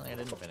 Yeah, apparently I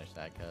didn't finish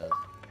that because...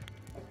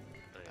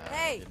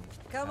 Hey,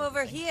 come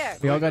over here.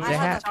 We all got I the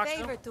have hat. a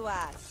favor to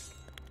ask.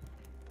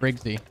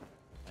 Briggsy.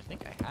 I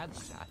think I had the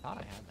hat. I thought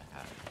I had the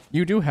hat.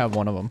 You do have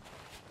one of them.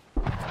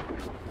 Oh,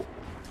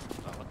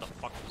 what the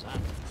fuck was that?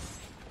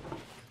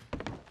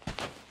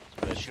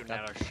 Somebody's shooting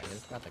at our ship.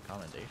 It's got the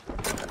commendation.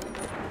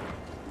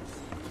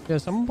 Yeah,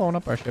 is someone blowing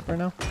up our ship right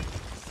now?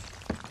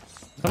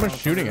 Someone's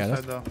shooting at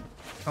us. Though.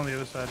 It's on the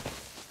other side.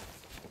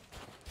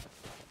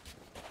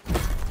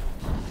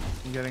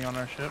 You getting on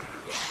our ship?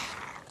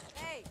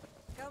 Hey,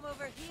 come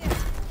over here.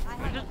 I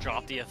We have just a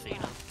dropped the favor to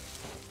Athena.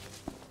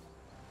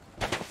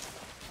 ask.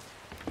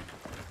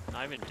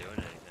 Not even doing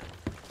anything.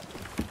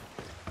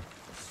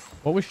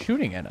 What was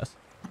shooting at us?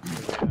 We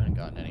haven't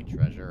gotten any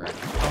treasure.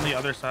 It's on the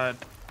other side.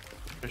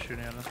 They're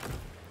shooting at us.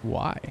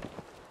 Why?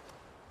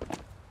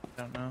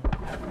 Don't know.